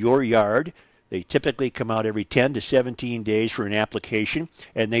you and your yard. They typically come out every 10 to 17 days for an application,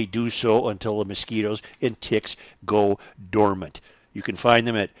 and they do so until the mosquitoes and ticks go dormant. You can find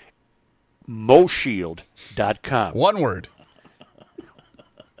them at MoShield.com. One word.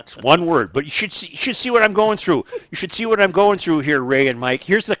 It's one word, but you should see what I'm going through. You should see what I'm going through here, Ray and Mike.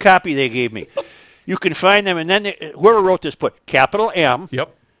 Here's the copy they gave me. You can find them, and then whoever wrote this put capital M,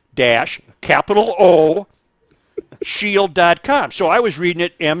 Yep. dash, capital O, shield.com. So I was reading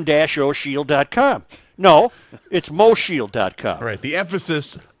it M-O shield.com. No, it's MoShield.com. All right. The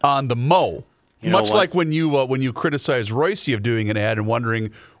emphasis on the Mo. You know Much what? like when you criticize Royce of doing an ad and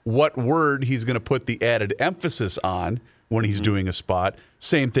wondering what word he's going to put the added emphasis on when he's doing a spot.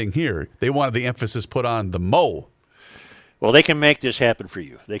 Same thing here. They wanted the emphasis put on the Mo. Well, they can make this happen for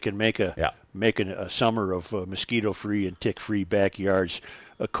you. They can make a Yeah. summer of mosquito-free and tick-free backyards.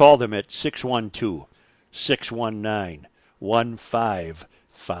 Call them at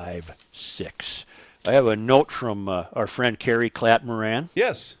 612-619-1556. I have a note from our friend Carrie Klatt-Moran.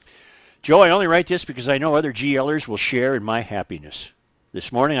 Yes. Joe, I only write this because I know other GLers will share in my happiness.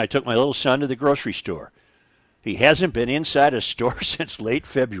 This morning I took my little son to the grocery store. He hasn't been inside a store since late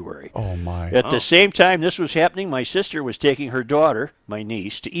February. Oh, my. At the same time this was happening, my sister was taking her daughter, my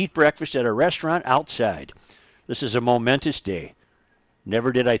niece, to eat breakfast at a restaurant outside. This is a momentous day.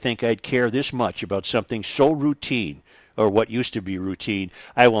 Never did I think I'd care this much about something so routine, or what used to be routine.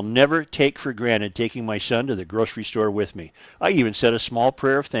 I will never take for granted taking my son to the grocery store with me. I even said a small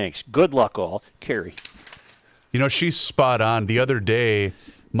prayer of thanks. Good luck all. Carrie. You know, she's spot on. The other day,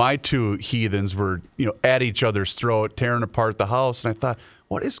 my 2 heathens were, at each other's throat, tearing apart the house. And I thought,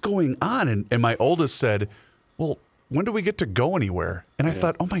 what is going on? And my oldest said, well, when do we get to go anywhere? And I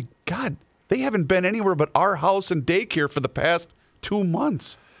thought, oh, my God, they haven't been anywhere but our house and daycare for the past 2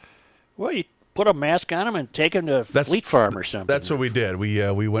 months. Well, you put a mask on them and take them to Fleet Farm or something. That's what we did.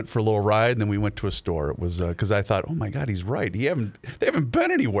 We went for a little ride, and then we went to a store. It was because I thought, oh, my God, he's right. They haven't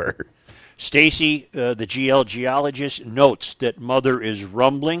been anywhere. Stacy, the GL geologist, notes that mother is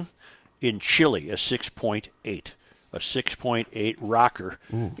rumbling in Chile, a 6.8. A 6.8 rocker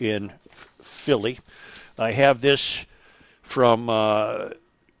in Philly. I have this from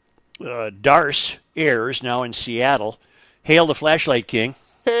Darce Ayers, now in Seattle. Hail the Flashlight King.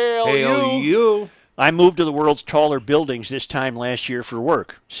 Hail you. I moved to the world's taller buildings this time last year for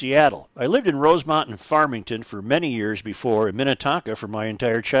work, Seattle. I lived in Rosemont and Farmington for many years before, and Minnetonka for my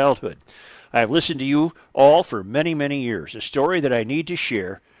entire childhood. I have listened to you all for many, many years, a story that I need to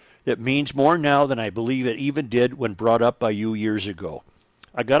share that means more now than I believe it even did when brought up by you years ago.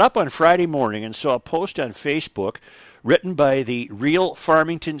 I got up on Friday morning and saw a post on Facebook written by the Real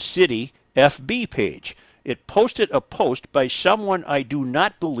Farmington City FB page. It posted a post by someone I do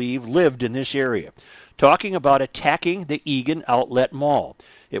not believe lived in this area, talking about attacking the Eagan Outlet Mall.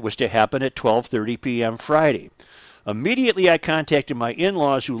 It was to happen at 12:30 p.m. Friday. Immediately I contacted my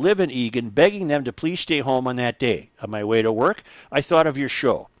in-laws who live in Eagan, begging them to please stay home on that day. On my way to work, I thought of your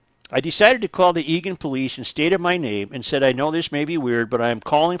show. I decided to call the Eagan police and stated my name and said, I know this may be weird, but I am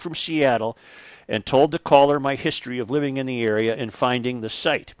calling from Seattle and told the caller my history of living in the area and finding the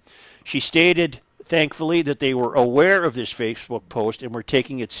site. She stated, thankfully, that they were aware of this Facebook post and were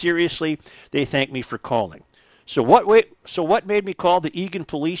taking it seriously. They thanked me for calling. So what made me call the Eagan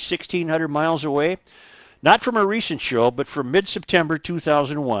Police 1,600 miles away? Not from a recent show, but from mid-September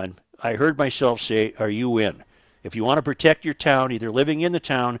 2001, I heard myself say, "Are you in? If you want to protect your town, either living in the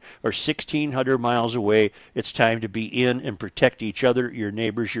town or 1,600 miles away, it's time to be in and protect each other, your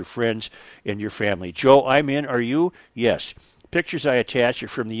neighbors, your friends, and your family." Joe, I'm in. Are you? Yes. Pictures I attach are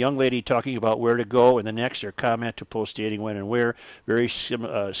from the young lady talking about where to go, and the next are comment to post stating when and where. Very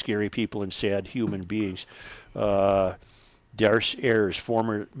scary people and sad human beings. Darce Ayers,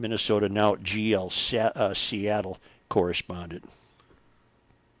 former Minnesota, now GL Seattle correspondent.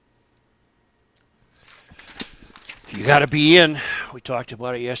 You got to be in. We talked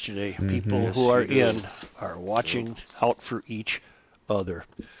about it yesterday. People who are in are watching out for each other.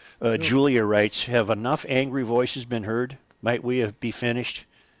 Julia writes, have enough angry voices been heard? Might we be finished?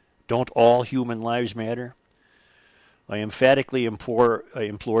 Don't all human lives matter? I emphatically implore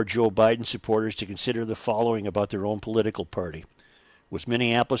Joe Biden supporters to consider the following about their own political party. Was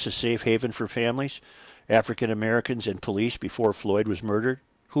Minneapolis a safe haven for families, African Americans, and police before Floyd was murdered?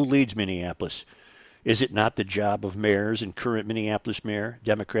 Who leads Minneapolis? Is it not the job of mayors and current Minneapolis mayor,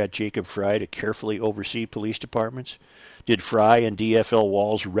 Democrat Jacob Frey, to carefully oversee police departments? Did Frey and DFL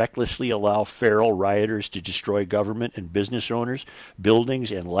Walz recklessly allow feral rioters to destroy government and business owners,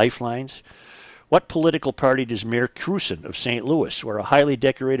 buildings, and lifelines? What political party does Mayor Crewson of St. Louis, where a highly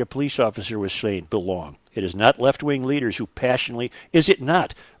decorated police officer was slain, belong? Is it not left-wing leaders who passionately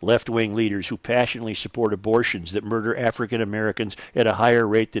support abortions that murder African Americans at a higher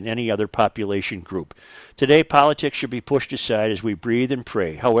rate than any other population group? Today, politics should be pushed aside as we breathe and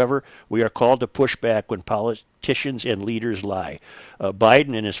pray. However, we are called to push back when politicians and leaders lie.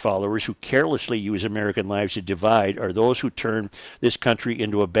 Biden and his followers who carelessly use American lives to divide are those who turn this country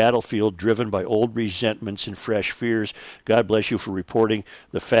into a battlefield driven by old resentments and fresh fears. God bless you for reporting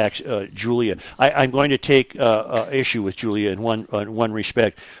the facts, Julia. I'm going to take issue with Julia in one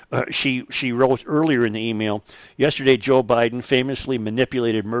respect. She wrote earlier in the email, yesterday Joe Biden famously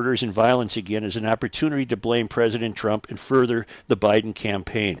manipulated murders and violence again as an opportunity to blame President Trump and further the Biden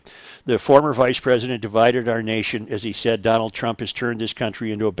campaign. The former vice president divided our nation. As he said, Donald Trump has turned this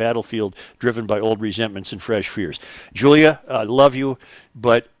country into a battlefield driven by old resentments and fresh fears. Julia, I love you,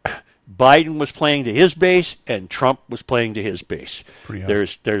 but Biden was playing to his base and Trump was playing to his base.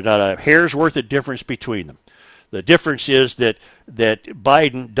 There's not a hair's worth of difference between them. The difference is that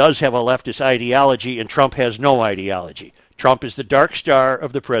Biden does have a leftist ideology and Trump has no ideology. Trump is the dark star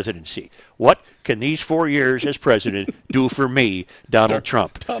of the presidency. What can these 4 years as president do for me, Donald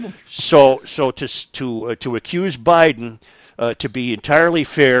Trump? So to accuse Biden to be entirely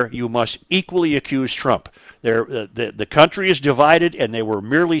fair, you must equally accuse Trump. The country is divided, and they were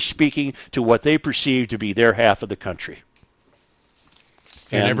merely speaking to what they perceived to be their half of the country.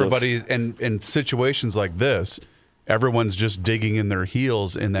 And everybody, in situations like this, everyone's just digging in their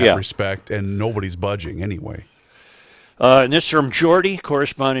heels in that respect, and nobody's budging anyway. And this from Jordy,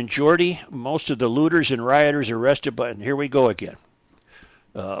 correspondent Jordy. Most of the looters and rioters arrested by, and here we go again.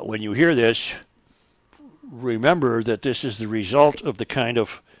 When you hear this, remember that this is the result of the kind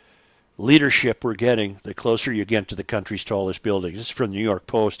of leadership we're getting the closer you get to the country's tallest buildings. This is from the New York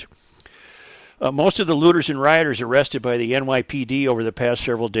Post. Most of the looters and rioters arrested by the NYPD over the past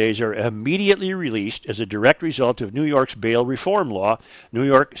several days are immediately released as a direct result of New York's bail reform law, New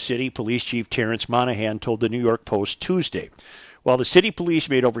York City Police Chief Terrence Monahan told the New York Post Tuesday. While the city police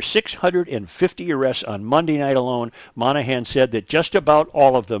made over 650 arrests on Monday night alone, Monahan said that just about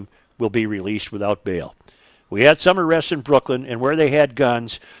all of them will be released without bail. We had some arrests in Brooklyn, and where they had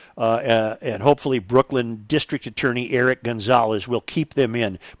guns, and hopefully Brooklyn District Attorney Eric Gonzalez will keep them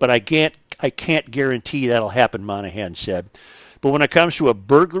in. But I can't guarantee that'll happen, Monahan said. But when it comes to a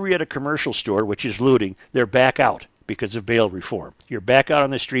burglary at a commercial store, which is looting, they're back out because of bail reform. You're back out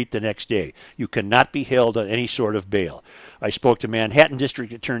on the street the next day. You cannot be held on any sort of bail. I spoke to Manhattan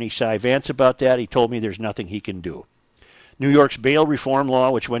District Attorney Cy Vance about that. He told me there's nothing he can do. New York's bail reform law,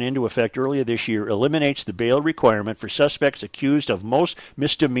 which went into effect earlier this year, eliminates the bail requirement for suspects accused of most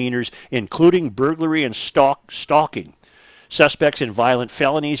misdemeanors, including burglary and stalking. Suspects in violent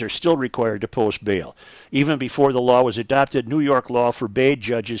felonies are still required to post bail. Even before the law was adopted, New York law forbade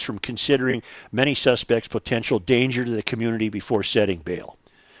judges from considering many suspects' potential danger to the community before setting bail.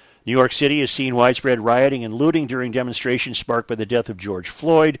 New York City has seen widespread rioting and looting during demonstrations sparked by the death of George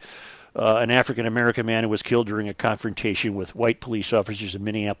Floyd. an African-American man who was killed during a confrontation with white police officers in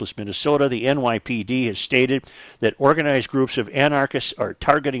Minneapolis, Minnesota. The NYPD has stated that organized groups of anarchists are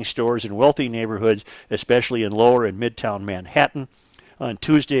targeting stores in wealthy neighborhoods, especially in lower and midtown Manhattan. On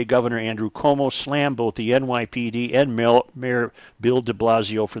Tuesday, Governor Andrew Cuomo slammed both the NYPD and Mayor Bill de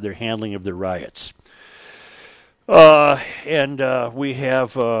Blasio for their handling of the riots. We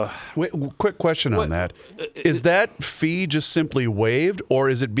have... Wait, quick question on that. Is that fee just simply waived, or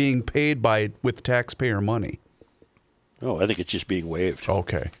is it being paid with taxpayer money? Oh, I think it's just being waived.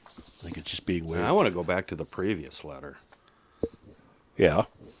 Okay. I think it's just being waived. I want to go back to the previous letter. Yeah.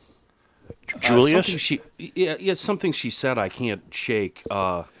 Julius? Something she said I can't shake.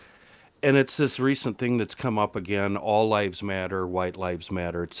 And it's this recent thing that's come up again, all lives matter, white lives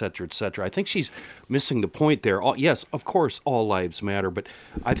matter, et cetera, et cetera. I think she's missing the point there. Yes, of course, all lives matter, but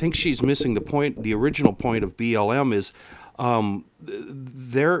I think she's missing the point. The original point of BLM is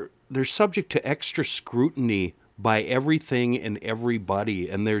they're subject to extra scrutiny by everything and everybody,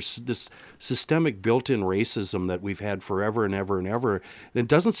 and there's this systemic built-in racism that we've had forever and ever and ever. And it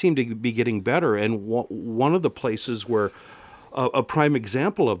doesn't seem to be getting better, and one of the places where a prime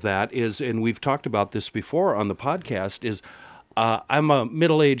example of that is, and we've talked about this before on the podcast, is I'm a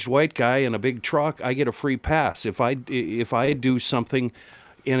middle-aged white guy in a big truck. I get a free pass if I do something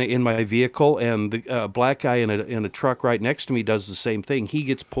in my vehicle, and the black guy in a truck right next to me does the same thing. He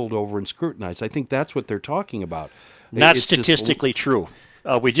gets pulled over and scrutinized. I think that's what they're talking about. Not statistically true.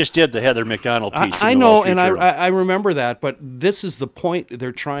 We just did the Heather McDonald piece. I know, and I remember that, but this is the point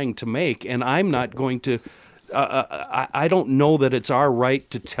they're trying to make, and I'm not going to. I don't know that it's our right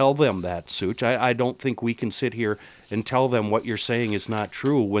to tell them that, Such. I don't think we can sit here and tell them what you're saying is not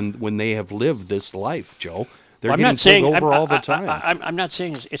true when they have lived this life, Joe. They're getting pulled over all the time. I'm not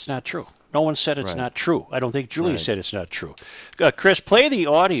saying it's not true. No one said it's not true. I don't think Julie said it's not true. Chris, play the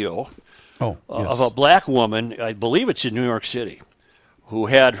audio of a black woman, I believe it's in New York City, who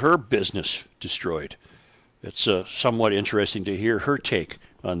had her business destroyed. It's somewhat interesting to hear her take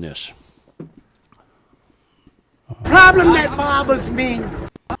on this. Problem that bothers me.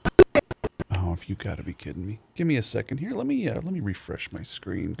 Oh, if you got to be kidding me! Give me a second here. Let me refresh my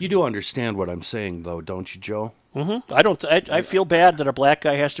screen. You do understand what I'm saying, though, don't you, Joe? Mm-hmm. I feel bad that a black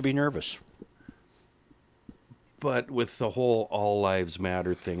guy has to be nervous. But with the whole all lives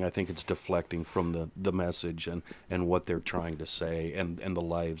matter thing, I think it's deflecting from the message and what they're trying to say and the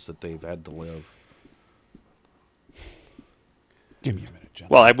lives that they've had to live. Give me a minute, John.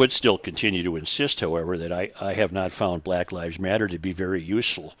 Well, I would still continue to insist, however, that I have not found Black Lives Matter to be very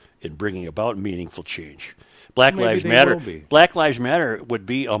useful in bringing about meaningful change. Black Lives Matter would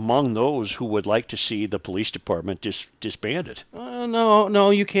be among those who would like to see the police department disbanded. No,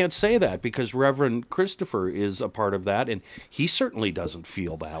 you can't say that, because Reverend Christopher is a part of that, and he certainly doesn't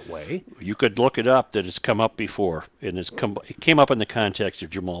feel that way. You could look it up, that it's come up before, and it came up in the context of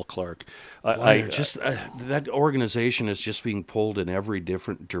Jamal Clark. That organization is just being pulled in every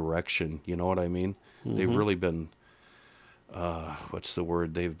different direction. You know what I mean? Mm-hmm. They've really been. What's the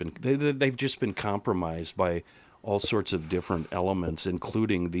word? They've just been compromised by all sorts of different elements,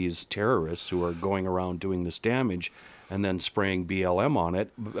 including these terrorists who are going around doing this damage and then spraying BLM on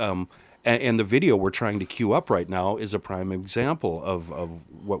it. And the video we're trying to queue up right now is a prime example of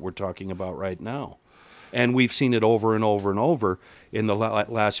what we're talking about right now. And we've seen it over and over and over in the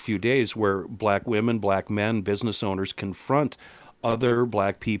last few days, where black women, black men, business owners confront other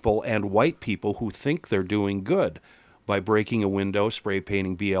black people and white people who think they're doing good by breaking a window, spray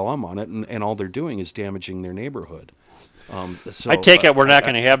painting BLM on it, and all they're doing is damaging their neighborhood. I take it we're not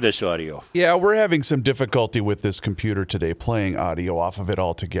going to have this audio. Yeah, we're having some difficulty with this computer today, playing audio off of it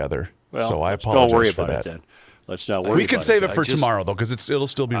altogether. Well, so I apologize don't worry for about that. it then. Let's not worry. We can about save it for tomorrow, though, because it'll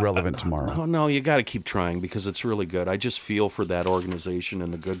still be relevant tomorrow. Oh, no, you got to keep trying, because it's really good. I just feel for that organization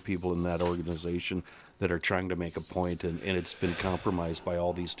and the good people in that organization that are trying to make a point, and it's been compromised by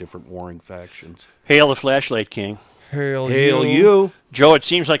all these different warring factions. Hail the Flashlight King. Hail you. Joe, it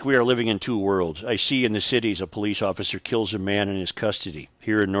seems like we are living in two worlds. I see in the cities a police officer kills a man in his custody.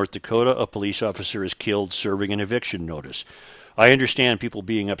 Here in North Dakota, a police officer is killed serving an eviction notice. I understand people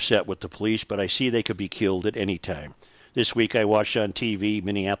being upset with the police, but I see they could be killed at any time. This week I watched on TV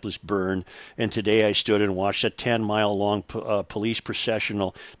Minneapolis burn, and today I stood and watched a 10-mile-long police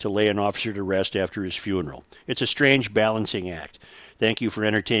processional to lay an officer to rest after his funeral. It's a strange balancing act. Thank you for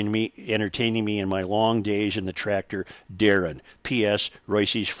entertaining me in my long days in the tractor, Darren. P.S.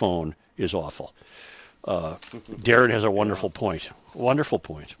 Royce's phone is awful. Darren has a wonderful point. Wonderful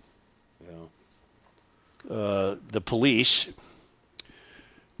point. The police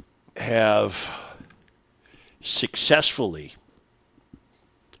have successfully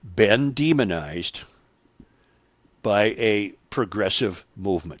been demonized by a progressive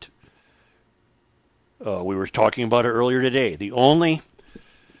movement. We were talking about it earlier today. The only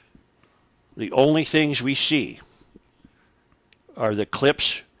things we see are the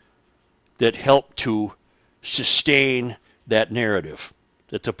clips that help to sustain that narrative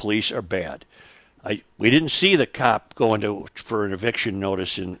that the police are bad. We didn't see the cop going for an eviction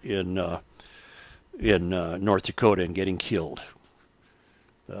notice in North Dakota and getting killed.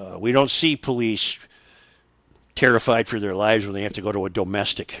 We don't see police terrified for their lives when they have to go to a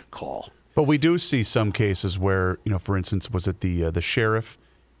domestic call. But we do see some cases where, for instance, was it the sheriff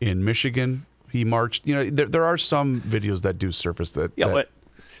in Michigan? He marched. There are some videos that do surface that. Yeah,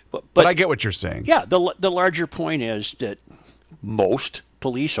 but I get what you're saying. Yeah, the larger point is that most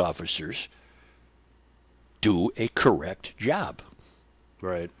police officers do a correct job.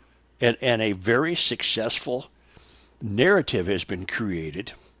 Right. And a very successful narrative has been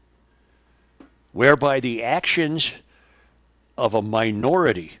created whereby the actions of a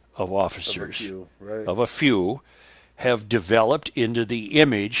minority of officers, of a few, have developed into the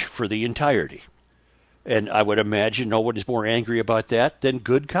image for the entirety. And I would imagine no one is more angry about that than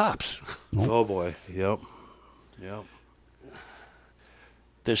good cops. Oh, boy. Yep.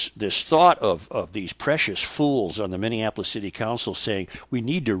 This thought of these precious fools on the Minneapolis City Council saying we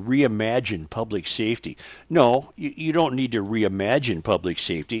need to reimagine public safety. No, you don't need to reimagine public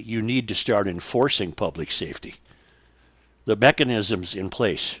safety. You need to start enforcing public safety. The mechanisms in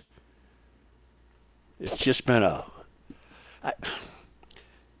place. It's just been I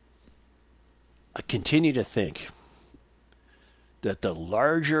continue to think that the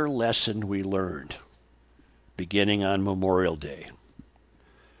larger lesson we learned beginning on Memorial Day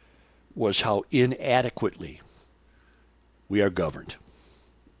was how inadequately we are governed.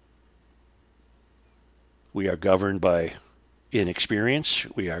 We are governed by inexperience.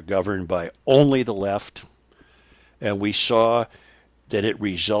 We are governed by only the left. And we saw that it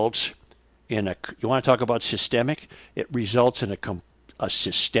results in you want to talk about systemic? It results in a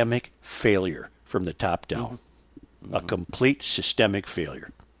systemic failure from the top down. Mm-hmm. A complete systemic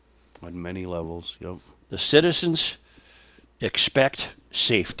failure. On many levels, yep. The citizens expect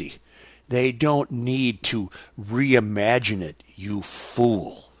safety. They don't need to reimagine it, you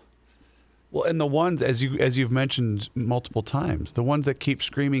fool. Well, and the ones, as you've mentioned multiple times, the ones that keep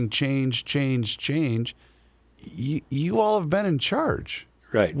screaming change, change, change, you all have been in charge.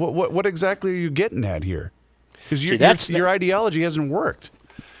 Right. What exactly are you getting at here? Because your ideology hasn't worked.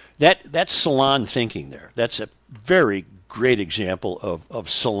 That's salon thinking there. That's a very great example of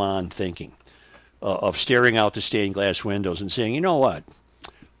salon thinking, of staring out the stained glass windows and saying, you know what?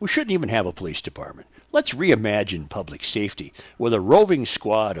 We shouldn't even have a police department. Let's reimagine public safety with a roving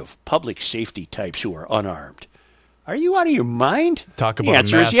squad of public safety types who are unarmed. Are you out of your mind? The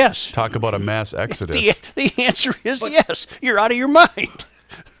answer is yes. Talk about a mass exodus. The answer is yes. You're out of your mind.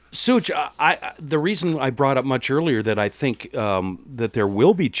 Such, the reason I brought up much earlier that I think that there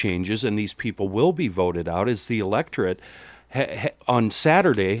will be changes and these people will be voted out is the electorate. On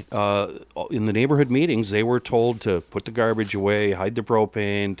Saturday, in the neighborhood meetings, they were told to put the garbage away, hide the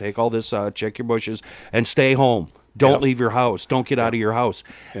propane, take all this out, check your bushes, and stay home. Don't leave your house. Don't get out of your house.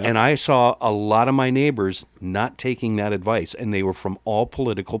 Yep. And I saw a lot of my neighbors not taking that advice, and they were from all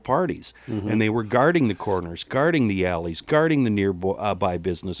political parties. Mm-hmm. And they were guarding the corners, guarding the alleys, guarding the nearby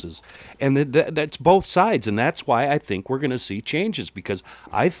businesses. And that's both sides, and that's why I think we're going to see changes, because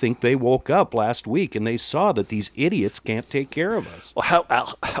I think they woke up last week and they saw that these idiots can't take care of us. Well,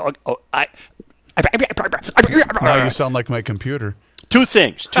 now you sound like my computer. Two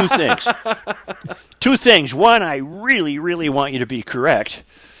things. One, I really, really want you to be correct.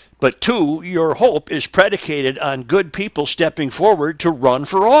 But two, your hope is predicated on good people stepping forward to run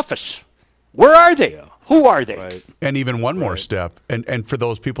for office. Where are they? Yeah. Who are they? Right. And even one more step, and for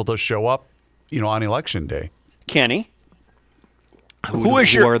those people to show up, on Election Day. Kenny? Who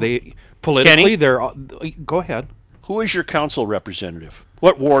are they? Politically, Kenny? Go ahead. Who is your council representative?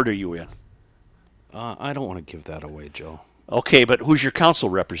 What ward are you in? I don't want to give that away, Joe. Okay, but who's your council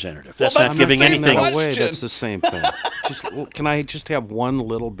representative? That's not giving anything away. That's the same thing. Can I just have one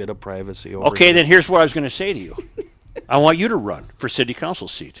little bit of privacy over Okay, here? Then here's what I was going to say to you. I want you to run for city council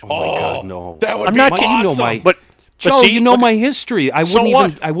seat. Oh my God, no! That would be awesome. Joe, you know my history. I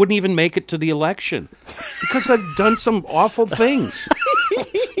wouldn't even make it to the election because I've done some awful things,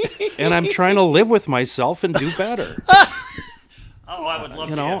 and I'm trying to live with myself and do better. I would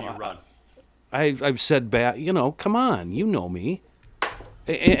love to have you run. I've said bad, come on, you know me.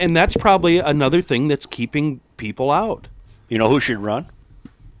 And that's probably another thing that's keeping people out. You know who should run?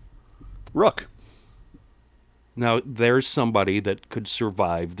 Rook. Now, there's somebody that could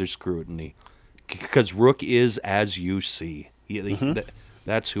survive the scrutiny because Rook is as you see.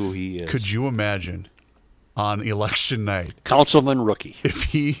 That's who he is. Could you imagine on election night, Councilman Rookie,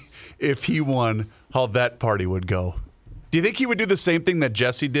 if he won, how that party would go? Do you think he would do the same thing that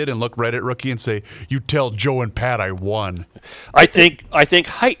Jesse did and look right at Rookie and say, "You tell Joe and Pat I won"? I think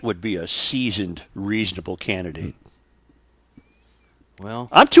Haidt would be a seasoned, reasonable candidate. Well,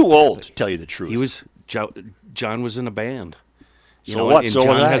 I'm too old to tell you the truth. he was John was in a band. So what? And So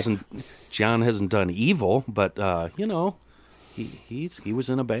was I. John hasn't done evil, but he was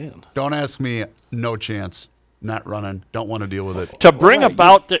in a band. Don't ask me. No chance. Not running. Don't want to deal with it. To bring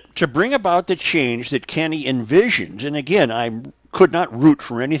about the change that Kenny envisions, and again, I could not root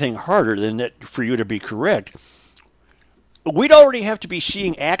for anything harder than that for you to be correct. We'd already have to be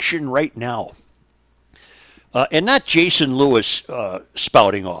seeing action right now, and not Jason Lewis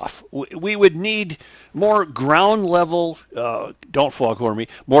spouting off. We would need more ground level. Don't foghorn me.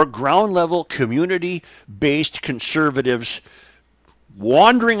 More ground level, community based conservatives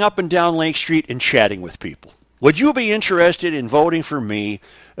wandering up and down Lake Street and chatting with people. Would you be interested in voting for me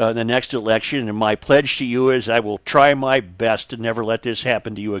in the next election? And my pledge to you is I will try my best to never let this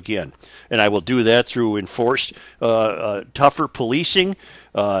happen to you again. And I will do that through enforced, tougher policing,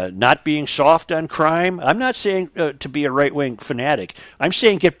 not being soft on crime. I'm not saying to be a right-wing fanatic. I'm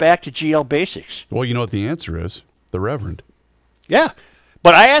saying get back to GL basics. Well, you know what the answer is? The Reverend. Yeah.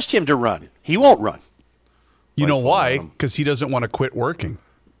 But I asked him to run. He won't run. You know why? Because he doesn't want to quit working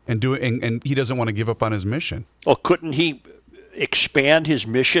and he doesn't want to give up on his mission. Well, couldn't he expand his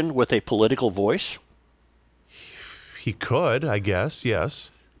mission with a political voice? He could, I guess,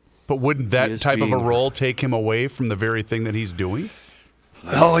 yes. But wouldn't that type of a role take him away from the very thing that he's doing?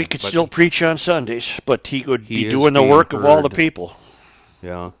 Oh, he could still preach on Sundays, but he would be doing the work of all the people.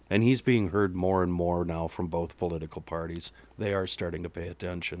 Yeah, and he's being heard more and more now from both political parties. They are starting to pay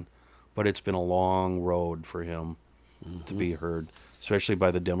attention. But it's been a long road for him to be heard, especially by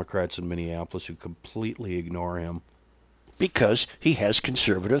the Democrats in Minneapolis who completely ignore him. Because he has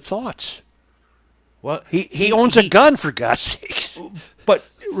conservative thoughts. Well, he owns a gun, for God's sake. But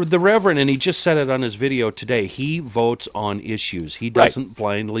the Reverend, and he just said it on his video today, he votes on issues. He doesn't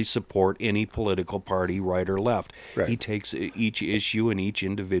blindly support any political party, right or left. Right. He takes each issue and each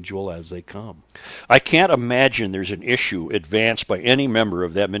individual as they come. I can't imagine there's an issue advanced by any member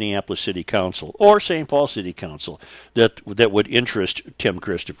of that Minneapolis City Council or St. Paul City Council that would interest Tim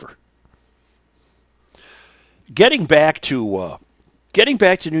Christopher. Getting back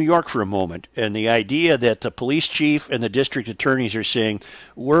to New York for a moment, and the idea that the police chief and the district attorneys are saying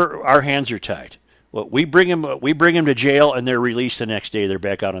our hands are tied. Well, we bring him to jail, and they're released the next day. They're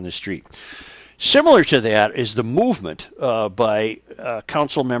back out on the street. Similar to that is the movement by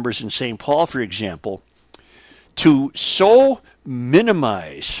council members in St. Paul, for example, to so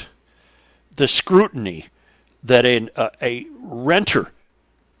minimize the scrutiny that a renter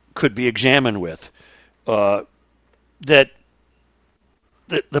could be examined with. That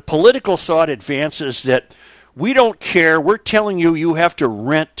the political thought advances that we don't care. We're telling you have to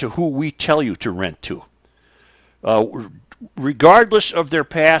rent to who we tell you to rent to, regardless of their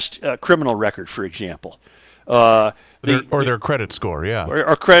past criminal record, for example, or their credit score, yeah,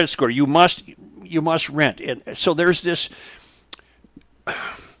 or credit score. You must rent, and so there's this.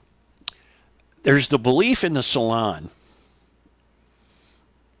 There's the belief in the salon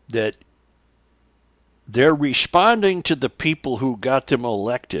that they're responding to the people who got them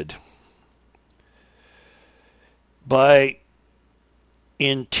elected by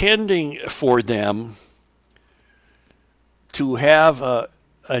intending for them to have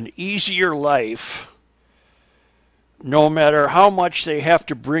an easier life, no matter how much they have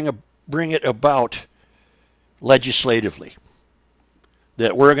to bring it about legislatively.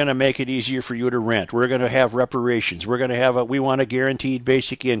 That we're going to make it easier for you to rent. We're going to have reparations. We're going to we want a guaranteed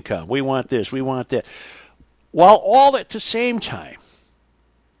basic income. We want this. We want that. While all at the same time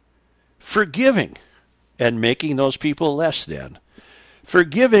forgiving and making those people less than,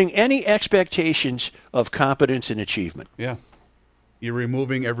 forgiving any expectations of competence and achievement. Yeah. You're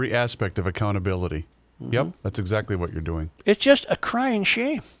removing every aspect of accountability. Mm-hmm. Yep, that's exactly what you're doing. It's just a crying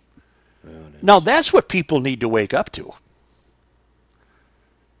shame. Now, that's what people need to wake up to.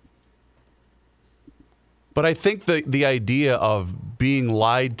 But I think the idea of being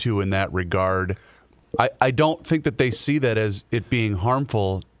lied to in that regard, I don't think that they see that as it being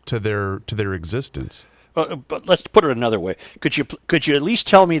harmful to their existence. But let's put it another way. Could you at least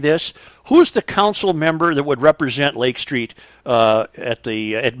tell me this? Who's the council member that would represent Lake Street at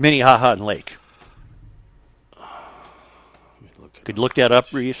Minnehaha and Lake? Let me Could you look that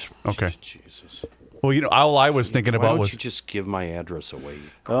up, Reese? Okay. Jesus. Well, all I was thinking Why about don't was you just give my address away?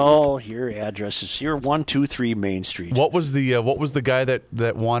 Oh, your address is here, 123 Main Street. what was the guy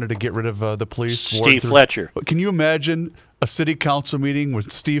that wanted to get rid of the police? Steve Fletcher. Can you imagine a city council meeting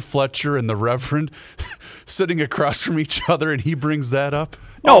with Steve Fletcher and the Reverend sitting across from each other, and he brings that up?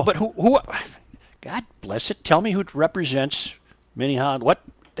 No, but who? God bless it. Tell me who represents Minnehaha.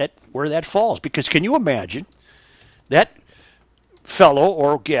 Where that falls? Because can you imagine that fellow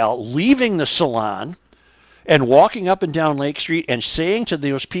or gal leaving the salon and walking up and down Lake Street and saying to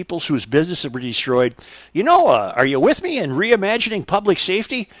those people whose businesses were destroyed, are you with me in reimagining public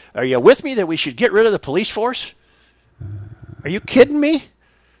safety? Are you with me that we should get rid of the police force? Are you kidding me?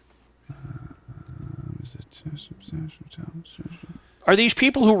 Are these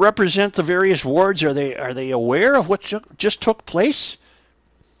people who represent the various wards, are they aware of what just took place?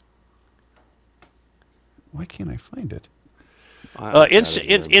 Why can't I find it?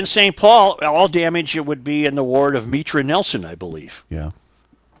 In St. Paul, all damage would be in the ward of Mitra Nelson, I believe. Yeah.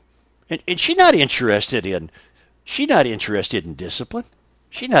 And she's not interested in discipline.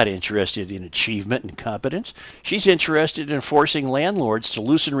 She's not interested in achievement and competence. She's interested in forcing landlords to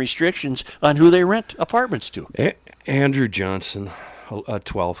loosen restrictions on who they rent apartments to. Andrew Johnson,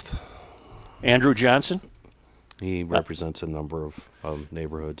 12th. Andrew Johnson? He represents a number of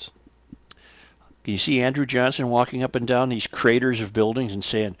neighborhoods. You see Andrew Johnson walking up and down these craters of buildings and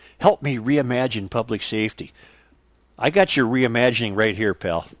saying, help me reimagine public safety. I got your reimagining right here,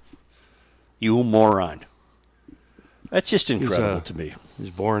 pal. You moron. That's just incredible to me. He was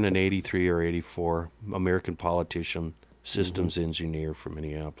born in 83 or 84, American politician, systems engineer from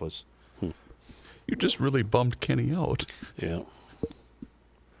Minneapolis. You just really bummed Kenny out. Yeah.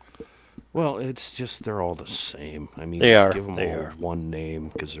 Well, it's just they're all the same. I mean, they are. Give them they all are. one name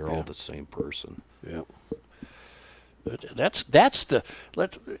because they're all the same person. Yeah. This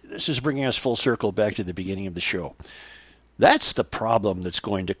is bringing us full circle back to the beginning of the show. That's the problem that's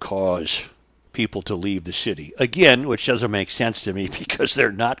going to cause people to leave the city. Again, which doesn't make sense to me because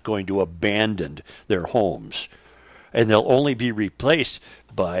they're not going to abandon their homes. And they'll only be replaced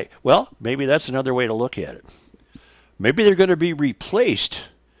by, well, maybe that's another way to look at it. Maybe they're going to be replaced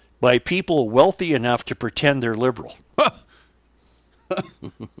by people wealthy enough to pretend they're liberal.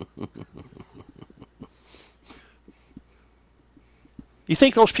 You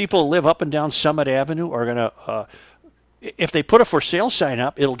think those people who live up and down Summit Avenue are going to, if they put a for sale sign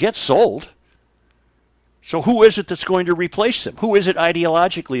up, it'll get sold. So who is it that's going to replace them? Who is it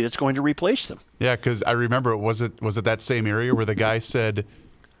ideologically that's going to replace them? Yeah, because I remember, was it that same area where the guy said,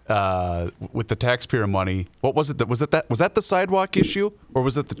 with the taxpayer money, what was it? Was that the sidewalk issue or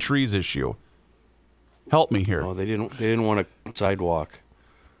was it the trees issue? Help me here. Oh, they didn't want a sidewalk,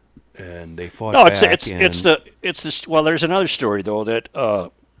 and they fought. No, back it's this. Well, there's another story though that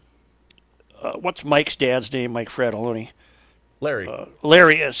what's Mike's dad's name? Mike Fratelloni. Larry.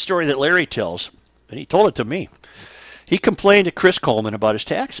 Larry, a story that Larry tells, and he told it to me. He complained to Chris Coleman about his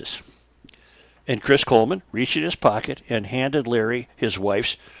taxes, and Chris Coleman reached in his pocket and handed Larry his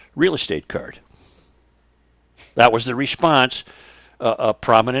wife's real estate card. That was the response a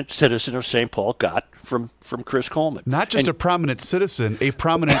prominent citizen of St. Paul got from Chris Coleman. Not just a prominent citizen, a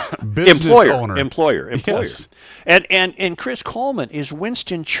prominent business owner. Employer. Yes. And Chris Coleman is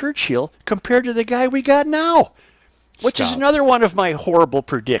Winston Churchill compared to the guy we got now, which is another one of my horrible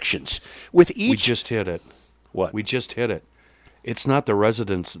predictions. With each, we just hit it. What? We just hit it. It's not the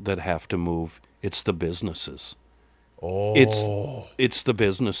residents that have to move. It's the businesses. Oh. It's the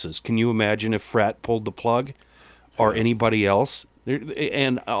businesses. Can you imagine if Frat pulled the plug or anybody else?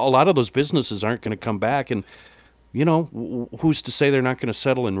 And a lot of those businesses aren't going to come back. And, who's to say they're not going to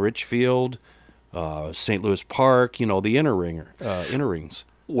settle in Richfield, St. Louis Park, the inner rings?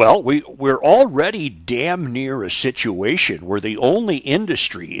 Well, we're already damn near a situation where the only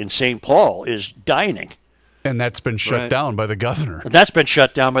industry in St. Paul is dining. And that's been shut down by the governor. That's been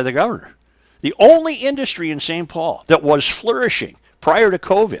shut down by the governor. The only industry in St. Paul that was flourishing prior to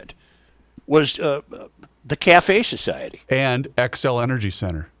COVID was the Cafe Society. And XL Energy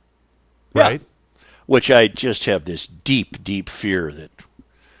Center, right? Yeah. Which I just have this deep, deep fear that...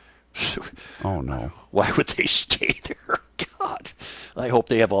 Oh, no. Why would they stay there? God. I hope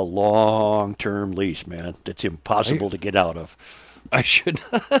they have a long-term lease, man, that's impossible to get out of. I shouldn't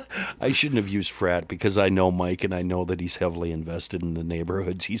have used Frat because I know Mike and I know that he's heavily invested in the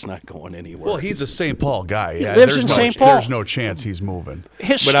neighborhoods. He's not going anywhere. Well, he's a St. Paul guy. He lives in St. Paul. There's no chance he's moving.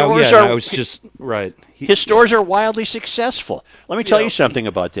 His stores are. I was just right. His stores are wildly successful. Let me tell you something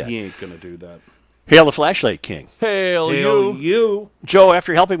about that. He ain't going to do that. Hail the Flashlight King. Hail you. Joe,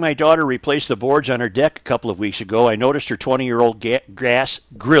 after helping my daughter replace the boards on her deck a couple of weeks ago, I noticed her 20-year-old gas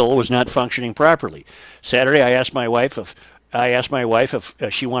grill was not functioning properly. Saturday, I asked my wife if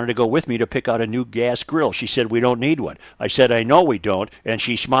she wanted to go with me to pick out a new gas grill. She said, we don't need one. I said, I know we don't, and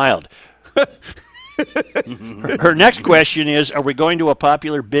she smiled. Her next question is, are we going to a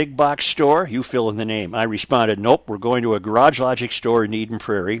popular big box store? You fill in the name. I responded, nope, we're going to a Garage Logic store in Eden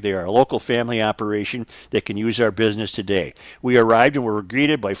Prairie. They are a local family operation that can use our business today. We arrived and were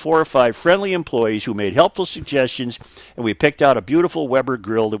greeted by 4 or 5 friendly employees who made helpful suggestions, and we picked out a beautiful Weber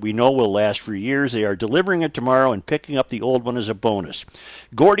grill that we know will last for years. They are delivering it tomorrow, and picking up the old one is a bonus.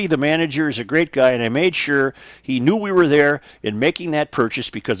 Gordy, the manager, is a great guy, and I made sure he knew we were there in making that purchase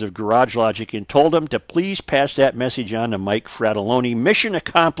because of Garage Logic, and told him to please pass that message on to Mike Fratelloni. Mission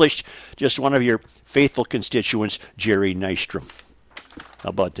accomplished. Just one of your faithful constituents, Jerry Nystrom.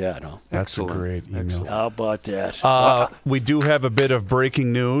 How about that, huh? That's a great email. Excellent. How about that? We do have a bit of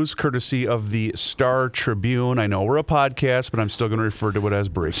breaking news, courtesy of the Star Tribune. I know we're a podcast, but I'm still going to refer to it as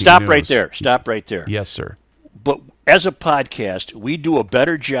breaking news. Stop right there. Stop right there. Yes, sir. But as a podcast, we do a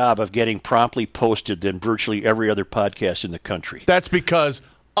better job of getting promptly posted than virtually every other podcast in the country. That's because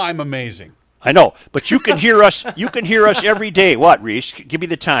I'm amazing. I know, but you can hear us. You can hear us every day. What, Reese? Give me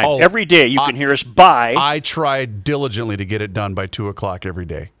the time. Every day you can hear us by. I try diligently to get it done by 2:00 every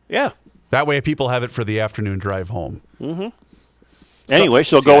day. Yeah. That way people have it for the afternoon drive home. Mm-hmm. Anyway,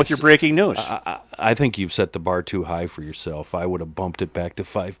 so go with your breaking news. I think you've set the bar too high for yourself. I would have bumped it back to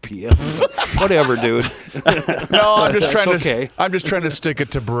 5 p.m. Whatever, dude. No, I'm just trying okay. to. I'm just trying to stick it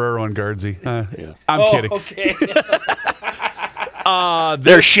to Barrero and Guardsy. I'm kidding. Okay.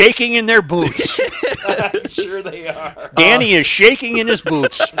 They're shaking in their boots. Sure they are. Danny is shaking in his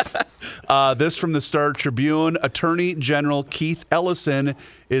boots. This from the Star Tribune. Attorney General Keith Ellison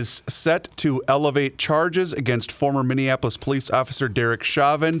is set to elevate charges against former Minneapolis police officer Derek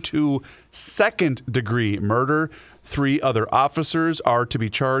Chauvin to second-degree murder. 3 other officers are to be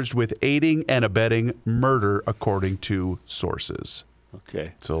charged with aiding and abetting murder, according to sources.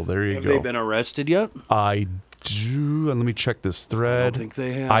 Okay. So there you go. Have they been arrested yet? I do. Let me check this thread. I don't think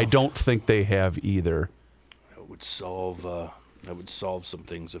they have. I don't think they have either. That would solve some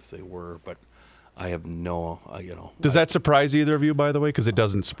things if they were, but I have no, Does that surprise either of you, by the way? Because it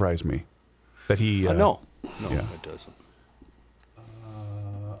doesn't surprise me that he. No, yeah. it doesn't.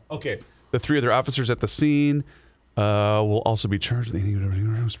 Okay. The 3 other officers at the scene will also be charged.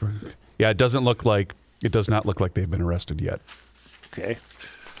 Yeah, it does not look like they've been arrested yet. Okay.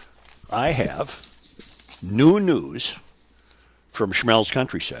 I have new news from Schmelz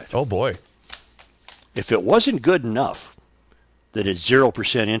Countryside. Oh, boy. If it wasn't good enough that it's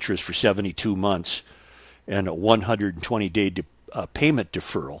 0% interest for 72 months and a 120-day payment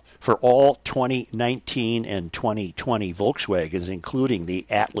deferral for all 2019 and 2020 Volkswagens, including the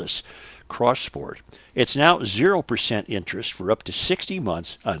Atlas Cross Sport, it's now 0% interest for up to 60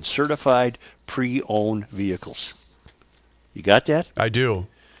 months on certified pre-owned vehicles. You got that? I do.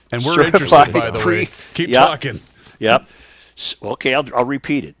 And we're interested, by the way. Keep talking. Yep. Okay, I'll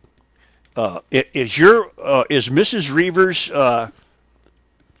repeat it. Is Mrs. Reavers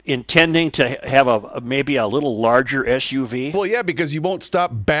intending to have maybe a little larger SUV? Well, yeah, because you won't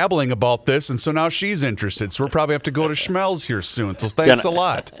stop babbling about this, and so now she's interested. So we'll probably have to go to Schmelz here soon. So thanks a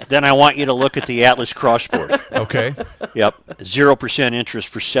lot. Then I want you to look at the Atlas Cross Sport. Okay. Yep. 0% interest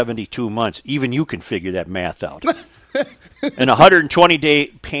for 72 months. Even you can figure that math out. And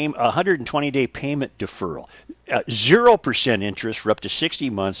 120-day payment deferral. 0% interest for up to 60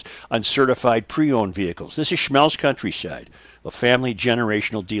 months on certified pre-owned vehicles. This is Schmelz Countryside, a family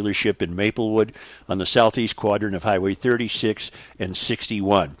generational dealership in Maplewood on the southeast quadrant of Highway 36 and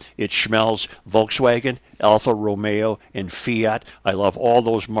 61. It's Schmelz Volkswagen, Alfa Romeo, and Fiat. I love all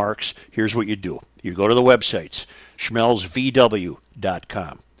those marks. Here's what you do. You go to the websites,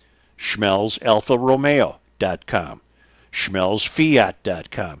 schmelzvw.com, schmelzalfaromeo.com,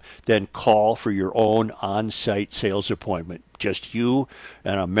 schmelzfiat.com. Then call for your own on-site sales appointment. Just you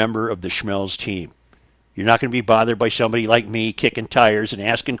and a member of the Schmelz team. You're not going to be bothered by somebody like me kicking tires and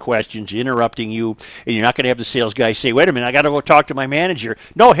asking questions, interrupting you, and you're not going to have the sales guy say, wait a minute, I got to go talk to my manager.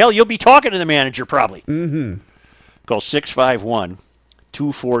 No, hell, you'll be talking to the manager probably. Mm-hmm. Call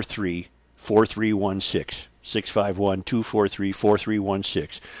 651-243-4316.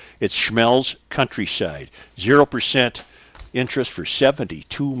 651-243-4316. It's Schmelz Countryside. 0% interest for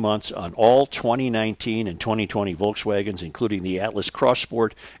 72 months on all 2019 and 2020 Volkswagens, including the Atlas Cross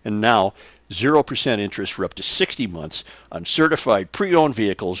Sport, and now 0% interest for up to 60 months on certified pre-owned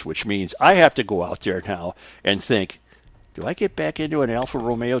vehicles, which means I have to go out there now and think, Do I get back into an Alfa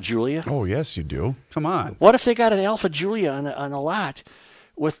Romeo Giulia? Oh, yes, you do. Come on. What if they got an Alfa Giulia on the lot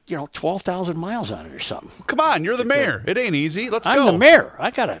with 12,000 miles on it or something? Come on, you're the mayor. It ain't easy. Let's go. I'm the mayor.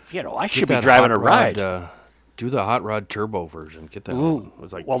 I gotta, I should be driving a ride. Do the hot rod turbo version. Get that one. It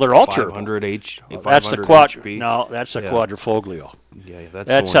was like They're all 500 turbo. 500 That's the HP. No, that's the Quadrifoglio. Yeah,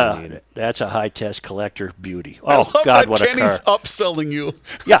 that's the one you need. That's a high test collector beauty. I Oh love God, that what Kenny's a car! upselling you.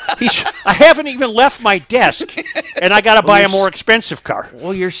 Yeah, I haven't even left my desk, and I got to buy a more expensive car.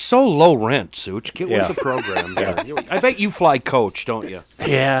 Well, you're so low rent, Such. Get Yeah. with the program. I bet you fly coach, don't you?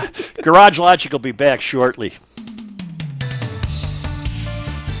 Yeah, Garage Logic will be back shortly.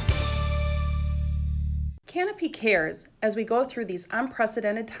 Canopy cares as we go through these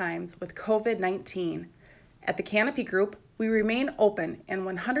unprecedented times with COVID-19. At the Canopy Group, we remain open and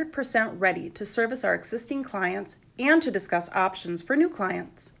 100% ready to service our existing clients and to discuss options for new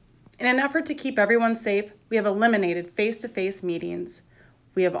clients. In an effort to keep everyone safe, we have eliminated face-to-face meetings.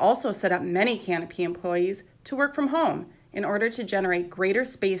 We have also set up many Canopy employees to work from home in order to generate greater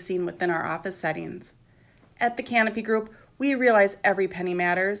spacing within our office settings. At the Canopy Group, we realize every penny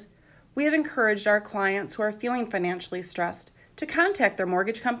matters. We have encouraged our clients who are feeling financially stressed to contact their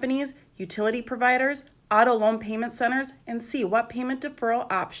mortgage companies, utility providers, auto loan payment centers, and see what payment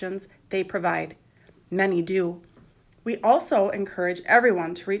deferral options they provide. Many do. We also encourage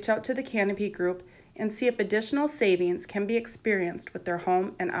everyone to reach out to the Canopy Group and see if additional savings can be experienced with their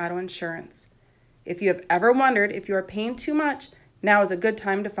home and auto insurance. If you have ever wondered if you are paying too much, now is a good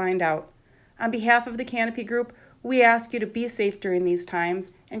time to find out. On behalf of the Canopy Group, we ask you to be safe during these times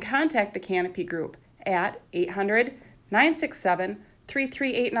and contact the Canopy Group at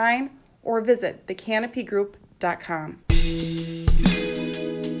 800-967-3389 or visit thecanopygroup.com.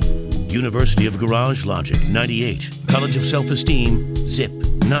 University of Garage Logic, 98. College of Self-Esteem, zip,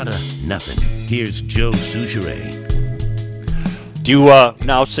 nada, nothing. Here's Joe Souchere. Do you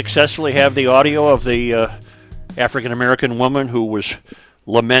now successfully have the audio of the African-American woman who was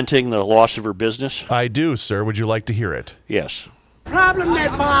lamenting the loss of her business? I do, sir. Would you like to hear it? Yes. Problem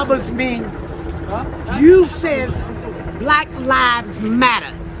that bothers me, you says Black Lives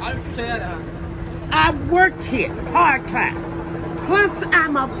Matter. I worked here part-time. Plus,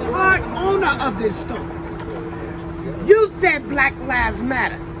 I'm a part owner of this store. You said Black Lives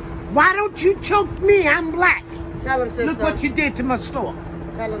Matter. Why don't you choke me? I'm black. Tell him, sister. Look what you did to my store.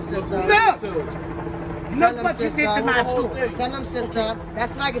 Tell him, sister. Look what you did to my store. Tell him, sister.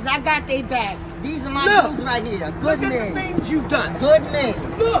 That's right, because I got they back. These are my Look. boots right here. Good Look at men. the things you done. Good men.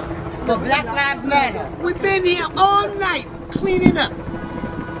 Look. The Black Lives Matter. We've been here all night cleaning up.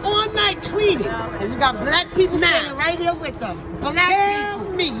 All night cleaning. And you got black people Now. standing right here with them. Black Tell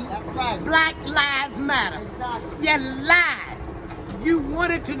people. me That's right. Black Lives Matter. Exactly. You lied. You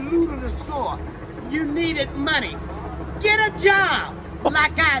wanted to loot the store. You needed money. Get a job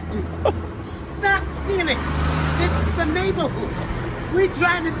like I do. Stop stealing. This is the neighborhood. We're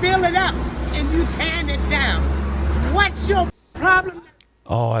trying to build it up and you tearing it down. What's your problem?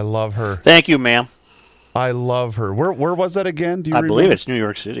 Oh, I love her. Thank you, ma'am. I love her. Where was that again? Do you I remember? believe it's New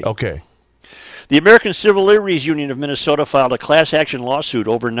York City. Okay. The American Civil Liberties Union of Minnesota filed a class action lawsuit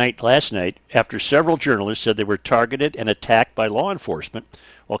last night after several journalists said they were targeted and attacked by law enforcement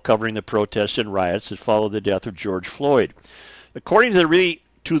while covering the protests and riots that followed the death of George Floyd. According to the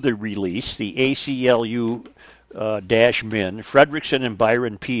release, the ACLU -Min, Frederickson and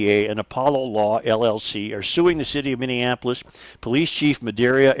Byron PA, and Apollo Law LLC are suing the city of Minneapolis, Police Chief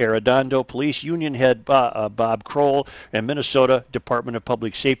Madaria Arredondo, Police Union Head Bob Kroll, and Minnesota Department of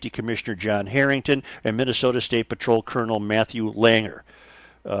Public Safety Commissioner John Harrington, and Minnesota State Patrol Colonel Matthew Langer.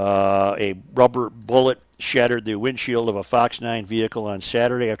 A rubber bullet shattered the windshield of a Fox 9 vehicle on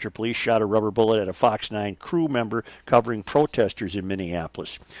Saturday after police shot a rubber bullet at a Fox 9 crew member covering protesters in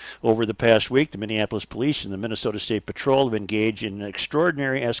Minneapolis. Over the past week, the Minneapolis Police and the Minnesota State Patrol have engaged in an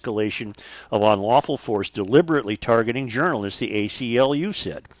extraordinary escalation of unlawful force deliberately targeting journalists, the ACLU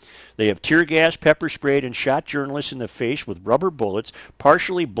said. They have tear gas, pepper sprayed, and shot journalists in the face with rubber bullets,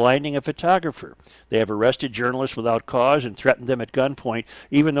 partially blinding a photographer. They have arrested journalists without cause and threatened them at gunpoint,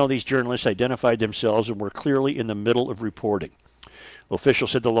 even though these journalists identified themselves and were clearly in the middle of reporting.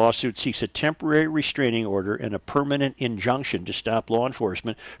 Officials said the lawsuit seeks a temporary restraining order and a permanent injunction to stop law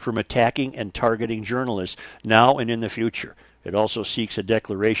enforcement from attacking and targeting journalists now and in the future. It also seeks a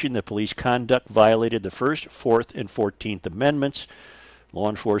declaration that police conduct violated the First, Fourth, and 14th Amendments. Law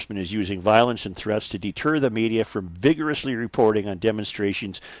enforcement is using violence and threats to deter the media from vigorously reporting on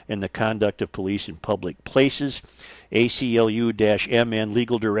demonstrations and the conduct of police in public places. ACLU-MN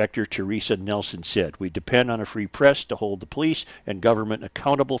Legal Director Teresa Nelson said, "We depend on a free press to hold the police and government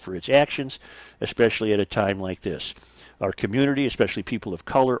accountable for its actions, especially at a time like this. Our community, especially people of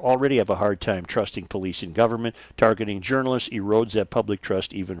color, already have a hard time trusting police and government. Targeting journalists erodes that public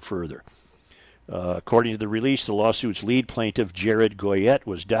trust even further." According to the release, the lawsuit's lead plaintiff, Jared Goyette,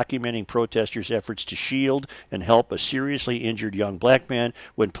 was documenting protesters' efforts to shield and help a seriously injured young black man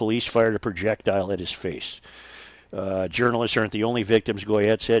when police fired a projectile at his face. Journalists aren't the only victims,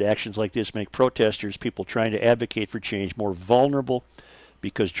 Goyette said. Actions like this make protesters, people trying to advocate for change, more vulnerable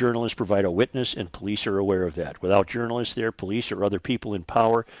because journalists provide a witness and police are aware of that. Without journalists there, police or other people in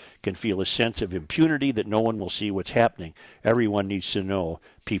power can feel a sense of impunity that no one will see what's happening. Everyone needs to know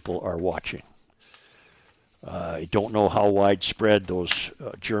people are watching. I don't know how widespread those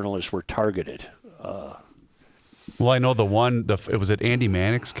journalists were targeted. Well, I know it was at Andy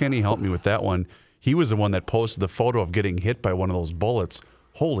Mannix. Kenny helped me with that one. He was the one that posted the photo of getting hit by one of those bullets.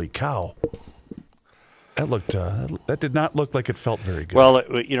 Holy cow. That did not look like it felt very good. Well,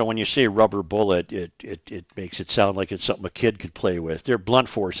 when you say rubber bullet, it makes it sound like it's something a kid could play with. They're blunt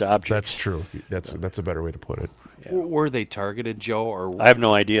force objects. That's true. That's a better way to put it. Yeah. Were they targeted, Joe, or I have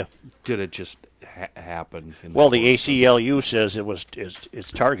no idea. Did it just happen? Well, the ACLU says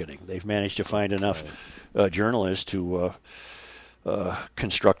it's targeting. They've managed to find enough journalists to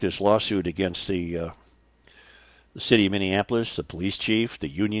construct this lawsuit against the city of Minneapolis, the police chief, the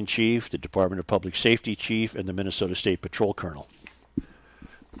union chief, the Department of Public Safety chief, and the Minnesota State Patrol colonel.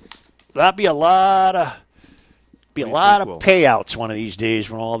 That'd be a lot of payouts one of these days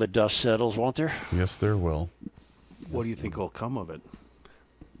when all the dust settles, won't there? Yes, there will. What do you think will come of it?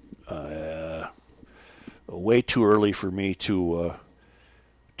 Way too early for me to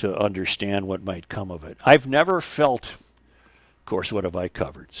understand what might come of it. I've never felt, of course, what have I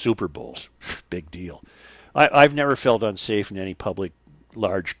covered? Super Bowls, big deal. I've never felt unsafe in any public,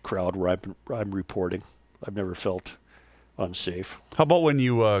 large crowd where I'm reporting. I've never felt unsafe. How about when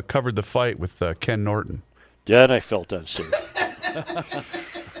you covered the fight with Ken Norton? Then I felt unsafe.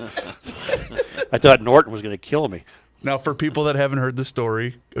 I thought Norton was going to kill me. Now, for people that haven't heard the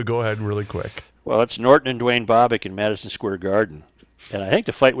story, go ahead really quick. Well, it's Norton and Dwayne Bobbick in Madison Square Garden. And I think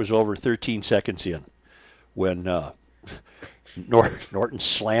the fight was over 13 seconds in when Norton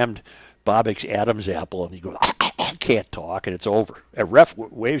slammed Bobbick's Adam's apple, and he goes, I can't talk, and it's over. A ref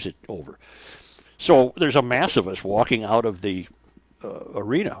waves it over. So there's a mass of us walking out of the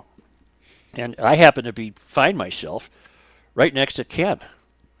arena. And I happen to find myself right next to Ken.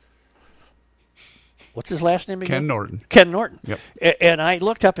 What's his last name again? Ken Norton. Ken Norton. Yep. And I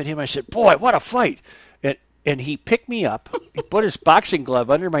looked up at him. I said, boy, what a fight. And he picked me up. He put his boxing glove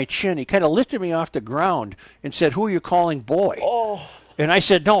under my chin. He kind of lifted me off the ground and said, who are you calling boy? Oh. And I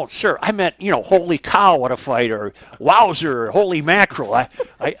said, no, sir, I meant, holy cow, what a fight, or wowzer, or holy mackerel.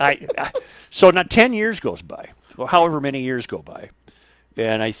 So now 10 years goes by, or however many years go by.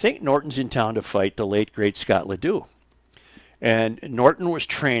 And I think Norton's in town to fight the late, great Scott Ledoux. And Norton was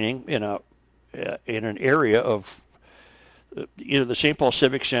training in an area of either the St. Paul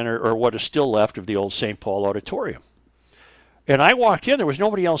Civic Center or what is still left of the old St. Paul Auditorium. And I walked in. There was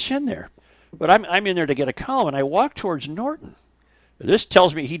nobody else in there. But I'm in there to get a column, and I walked towards Norton. This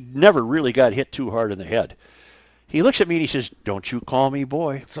tells me he never really got hit too hard in the head. He looks at me and he says, don't you call me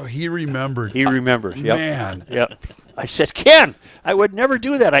boy. So he remembered. He remembered. Yep. Man. Yep. I said, Ken, I would never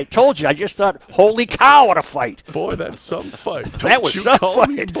do that. I told you. I just thought, holy cow, what a fight. Boy, that's some fight. That was some call fight.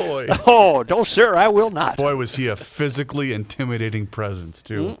 Me boy. Oh, no, sir, I will not. Boy, was he a physically intimidating presence,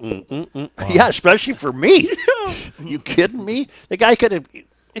 too. Wow. Yeah, especially for me. You kidding me? The guy could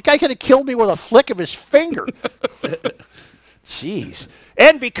have killed me with a flick of his finger. Jeez.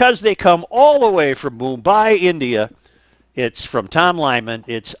 And because they come all the way from Mumbai, India, it's from Tom Lyman.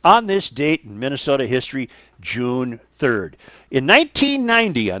 It's on this date in Minnesota history, June 3rd. In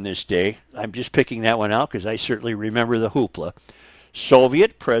 1990 on this day, I'm just picking that one out because I certainly remember the hoopla,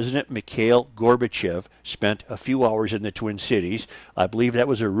 Soviet President Mikhail Gorbachev spent a few hours in the Twin Cities. I believe that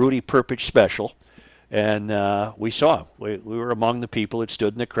was a Rudy Perpich special. And we saw him. We were among the people that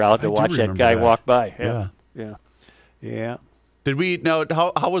stood in the crowd to watch that guy walk by. Yeah. Did we now?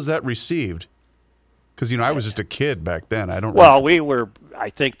 How was that received? Because I was just a kid back then. I don't. Well, we were.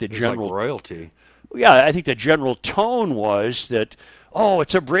 I think the general like royalty. Yeah, I think the general tone was that,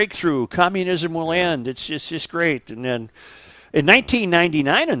 it's a breakthrough. Communism will end. It's just great. And then, in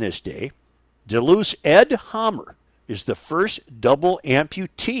 1999, on this day, Duluth's Ed Hammer is the first double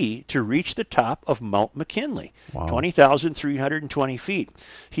amputee to reach the top of Mount McKinley, 20,320 feet.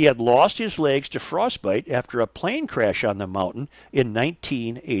 He had lost his legs to frostbite after a plane crash on the mountain in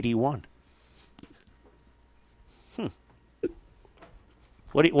 1981.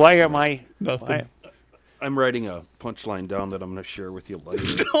 Why am I... Nothing. I'm writing a punchline down that I'm going to share with you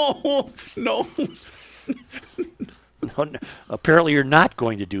later. No. Apparently you're not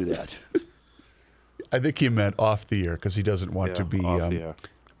going to do that. I think he meant off the air because he doesn't want to be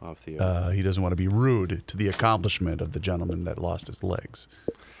off the air. He doesn't want to be rude to the accomplishment of the gentleman that lost his legs.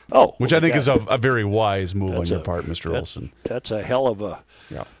 Oh, which I think is a very wise move on your part, Mr. Olson. That's a hell of a.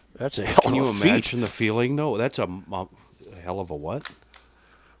 Yeah. That's a hell Can you of a feat. imagine the feeling? No, that's a hell of a what?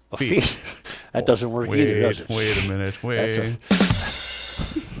 A feat. That doesn't work either, does it? Wait a minute. Anyway.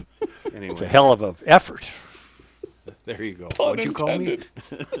 It's a hell of an effort. There you go. What'd you call me?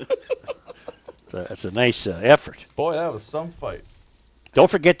 That's a nice effort. Boy, that was some fight. Don't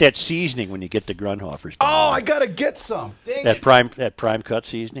forget that seasoning when you get the Grunhoffers. Oh, I gotta get some. Dang that it. That prime cut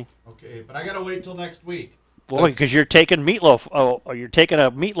seasoning. Okay, but I gotta wait till next week. Well, because you're taking meatloaf. Oh, you're taking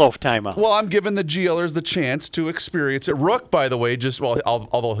a meatloaf timeout. Well, I'm giving the GLers the chance to experience it. Rook, by the way,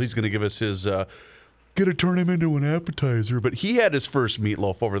 although he's going to give us his, gonna turn him into an appetizer, but he had his first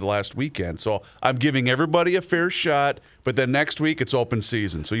meatloaf over the last weekend. So I'm giving everybody a fair shot. But then next week it's open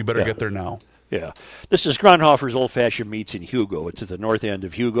season, so you better get there now. Yeah. This is Grunhofer's Old Fashioned Meats in Hugo. It's at the north end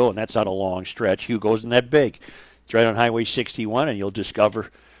of Hugo, and that's not a long stretch. Hugo isn't that big. It's right on Highway 61, and you'll discover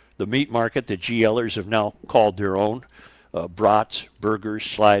the meat market that GLers have now called their own. Brats, burgers,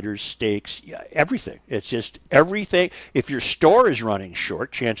 sliders, steaks, everything. It's just everything. If your store is running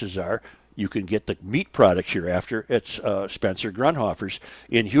short, chances are you can get the meat products you're after. It's Spencer Grunhofer's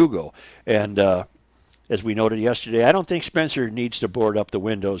in Hugo. And as we noted yesterday, I don't think Spencer needs to board up the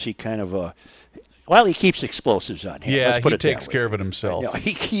windows. He kind of, he keeps explosives on him. Yeah, he takes care of it himself.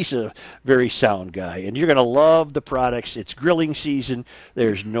 He's a very sound guy, and you're going to love the products. It's grilling season.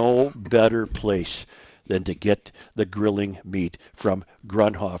 There's no better place than to get the grilling meat from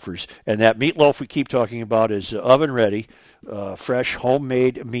Grunhofer's. And that meatloaf we keep talking about is oven ready, fresh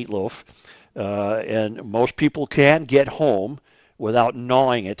homemade meatloaf. And most people can get home without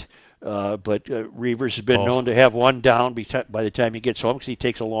gnawing it. But Reavers has been known to have one down by the time he gets home because he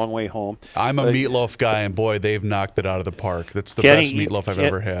takes a long way home. I'm a meatloaf guy, and boy, they've knocked it out of the park. That's the best meatloaf I've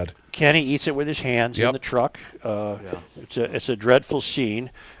ever had. Kenny eats it with his hands in the truck. It's a dreadful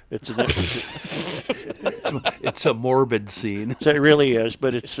scene. It's a morbid scene. It really is,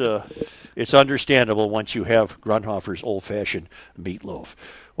 but it's understandable once you have Grunhofer's old-fashioned meatloaf.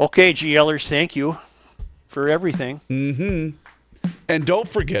 Okay, GLers, thank you for everything. Mm-hmm. And don't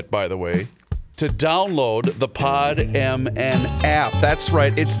forget, by the way, to download the PodMN app. That's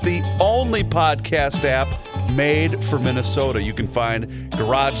right. It's the only podcast app made for Minnesota. You can find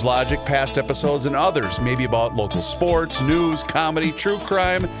Garage Logic, past episodes, and others, maybe about local sports, news, comedy, true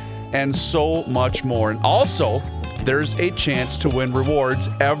crime, and so much more. And also, there's a chance to win rewards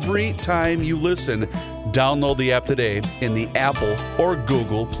every time you listen. Download the app today in the Apple or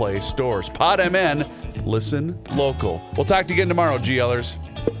Google Play stores. PodMN. Listen local. We'll talk to you again tomorrow, GLers.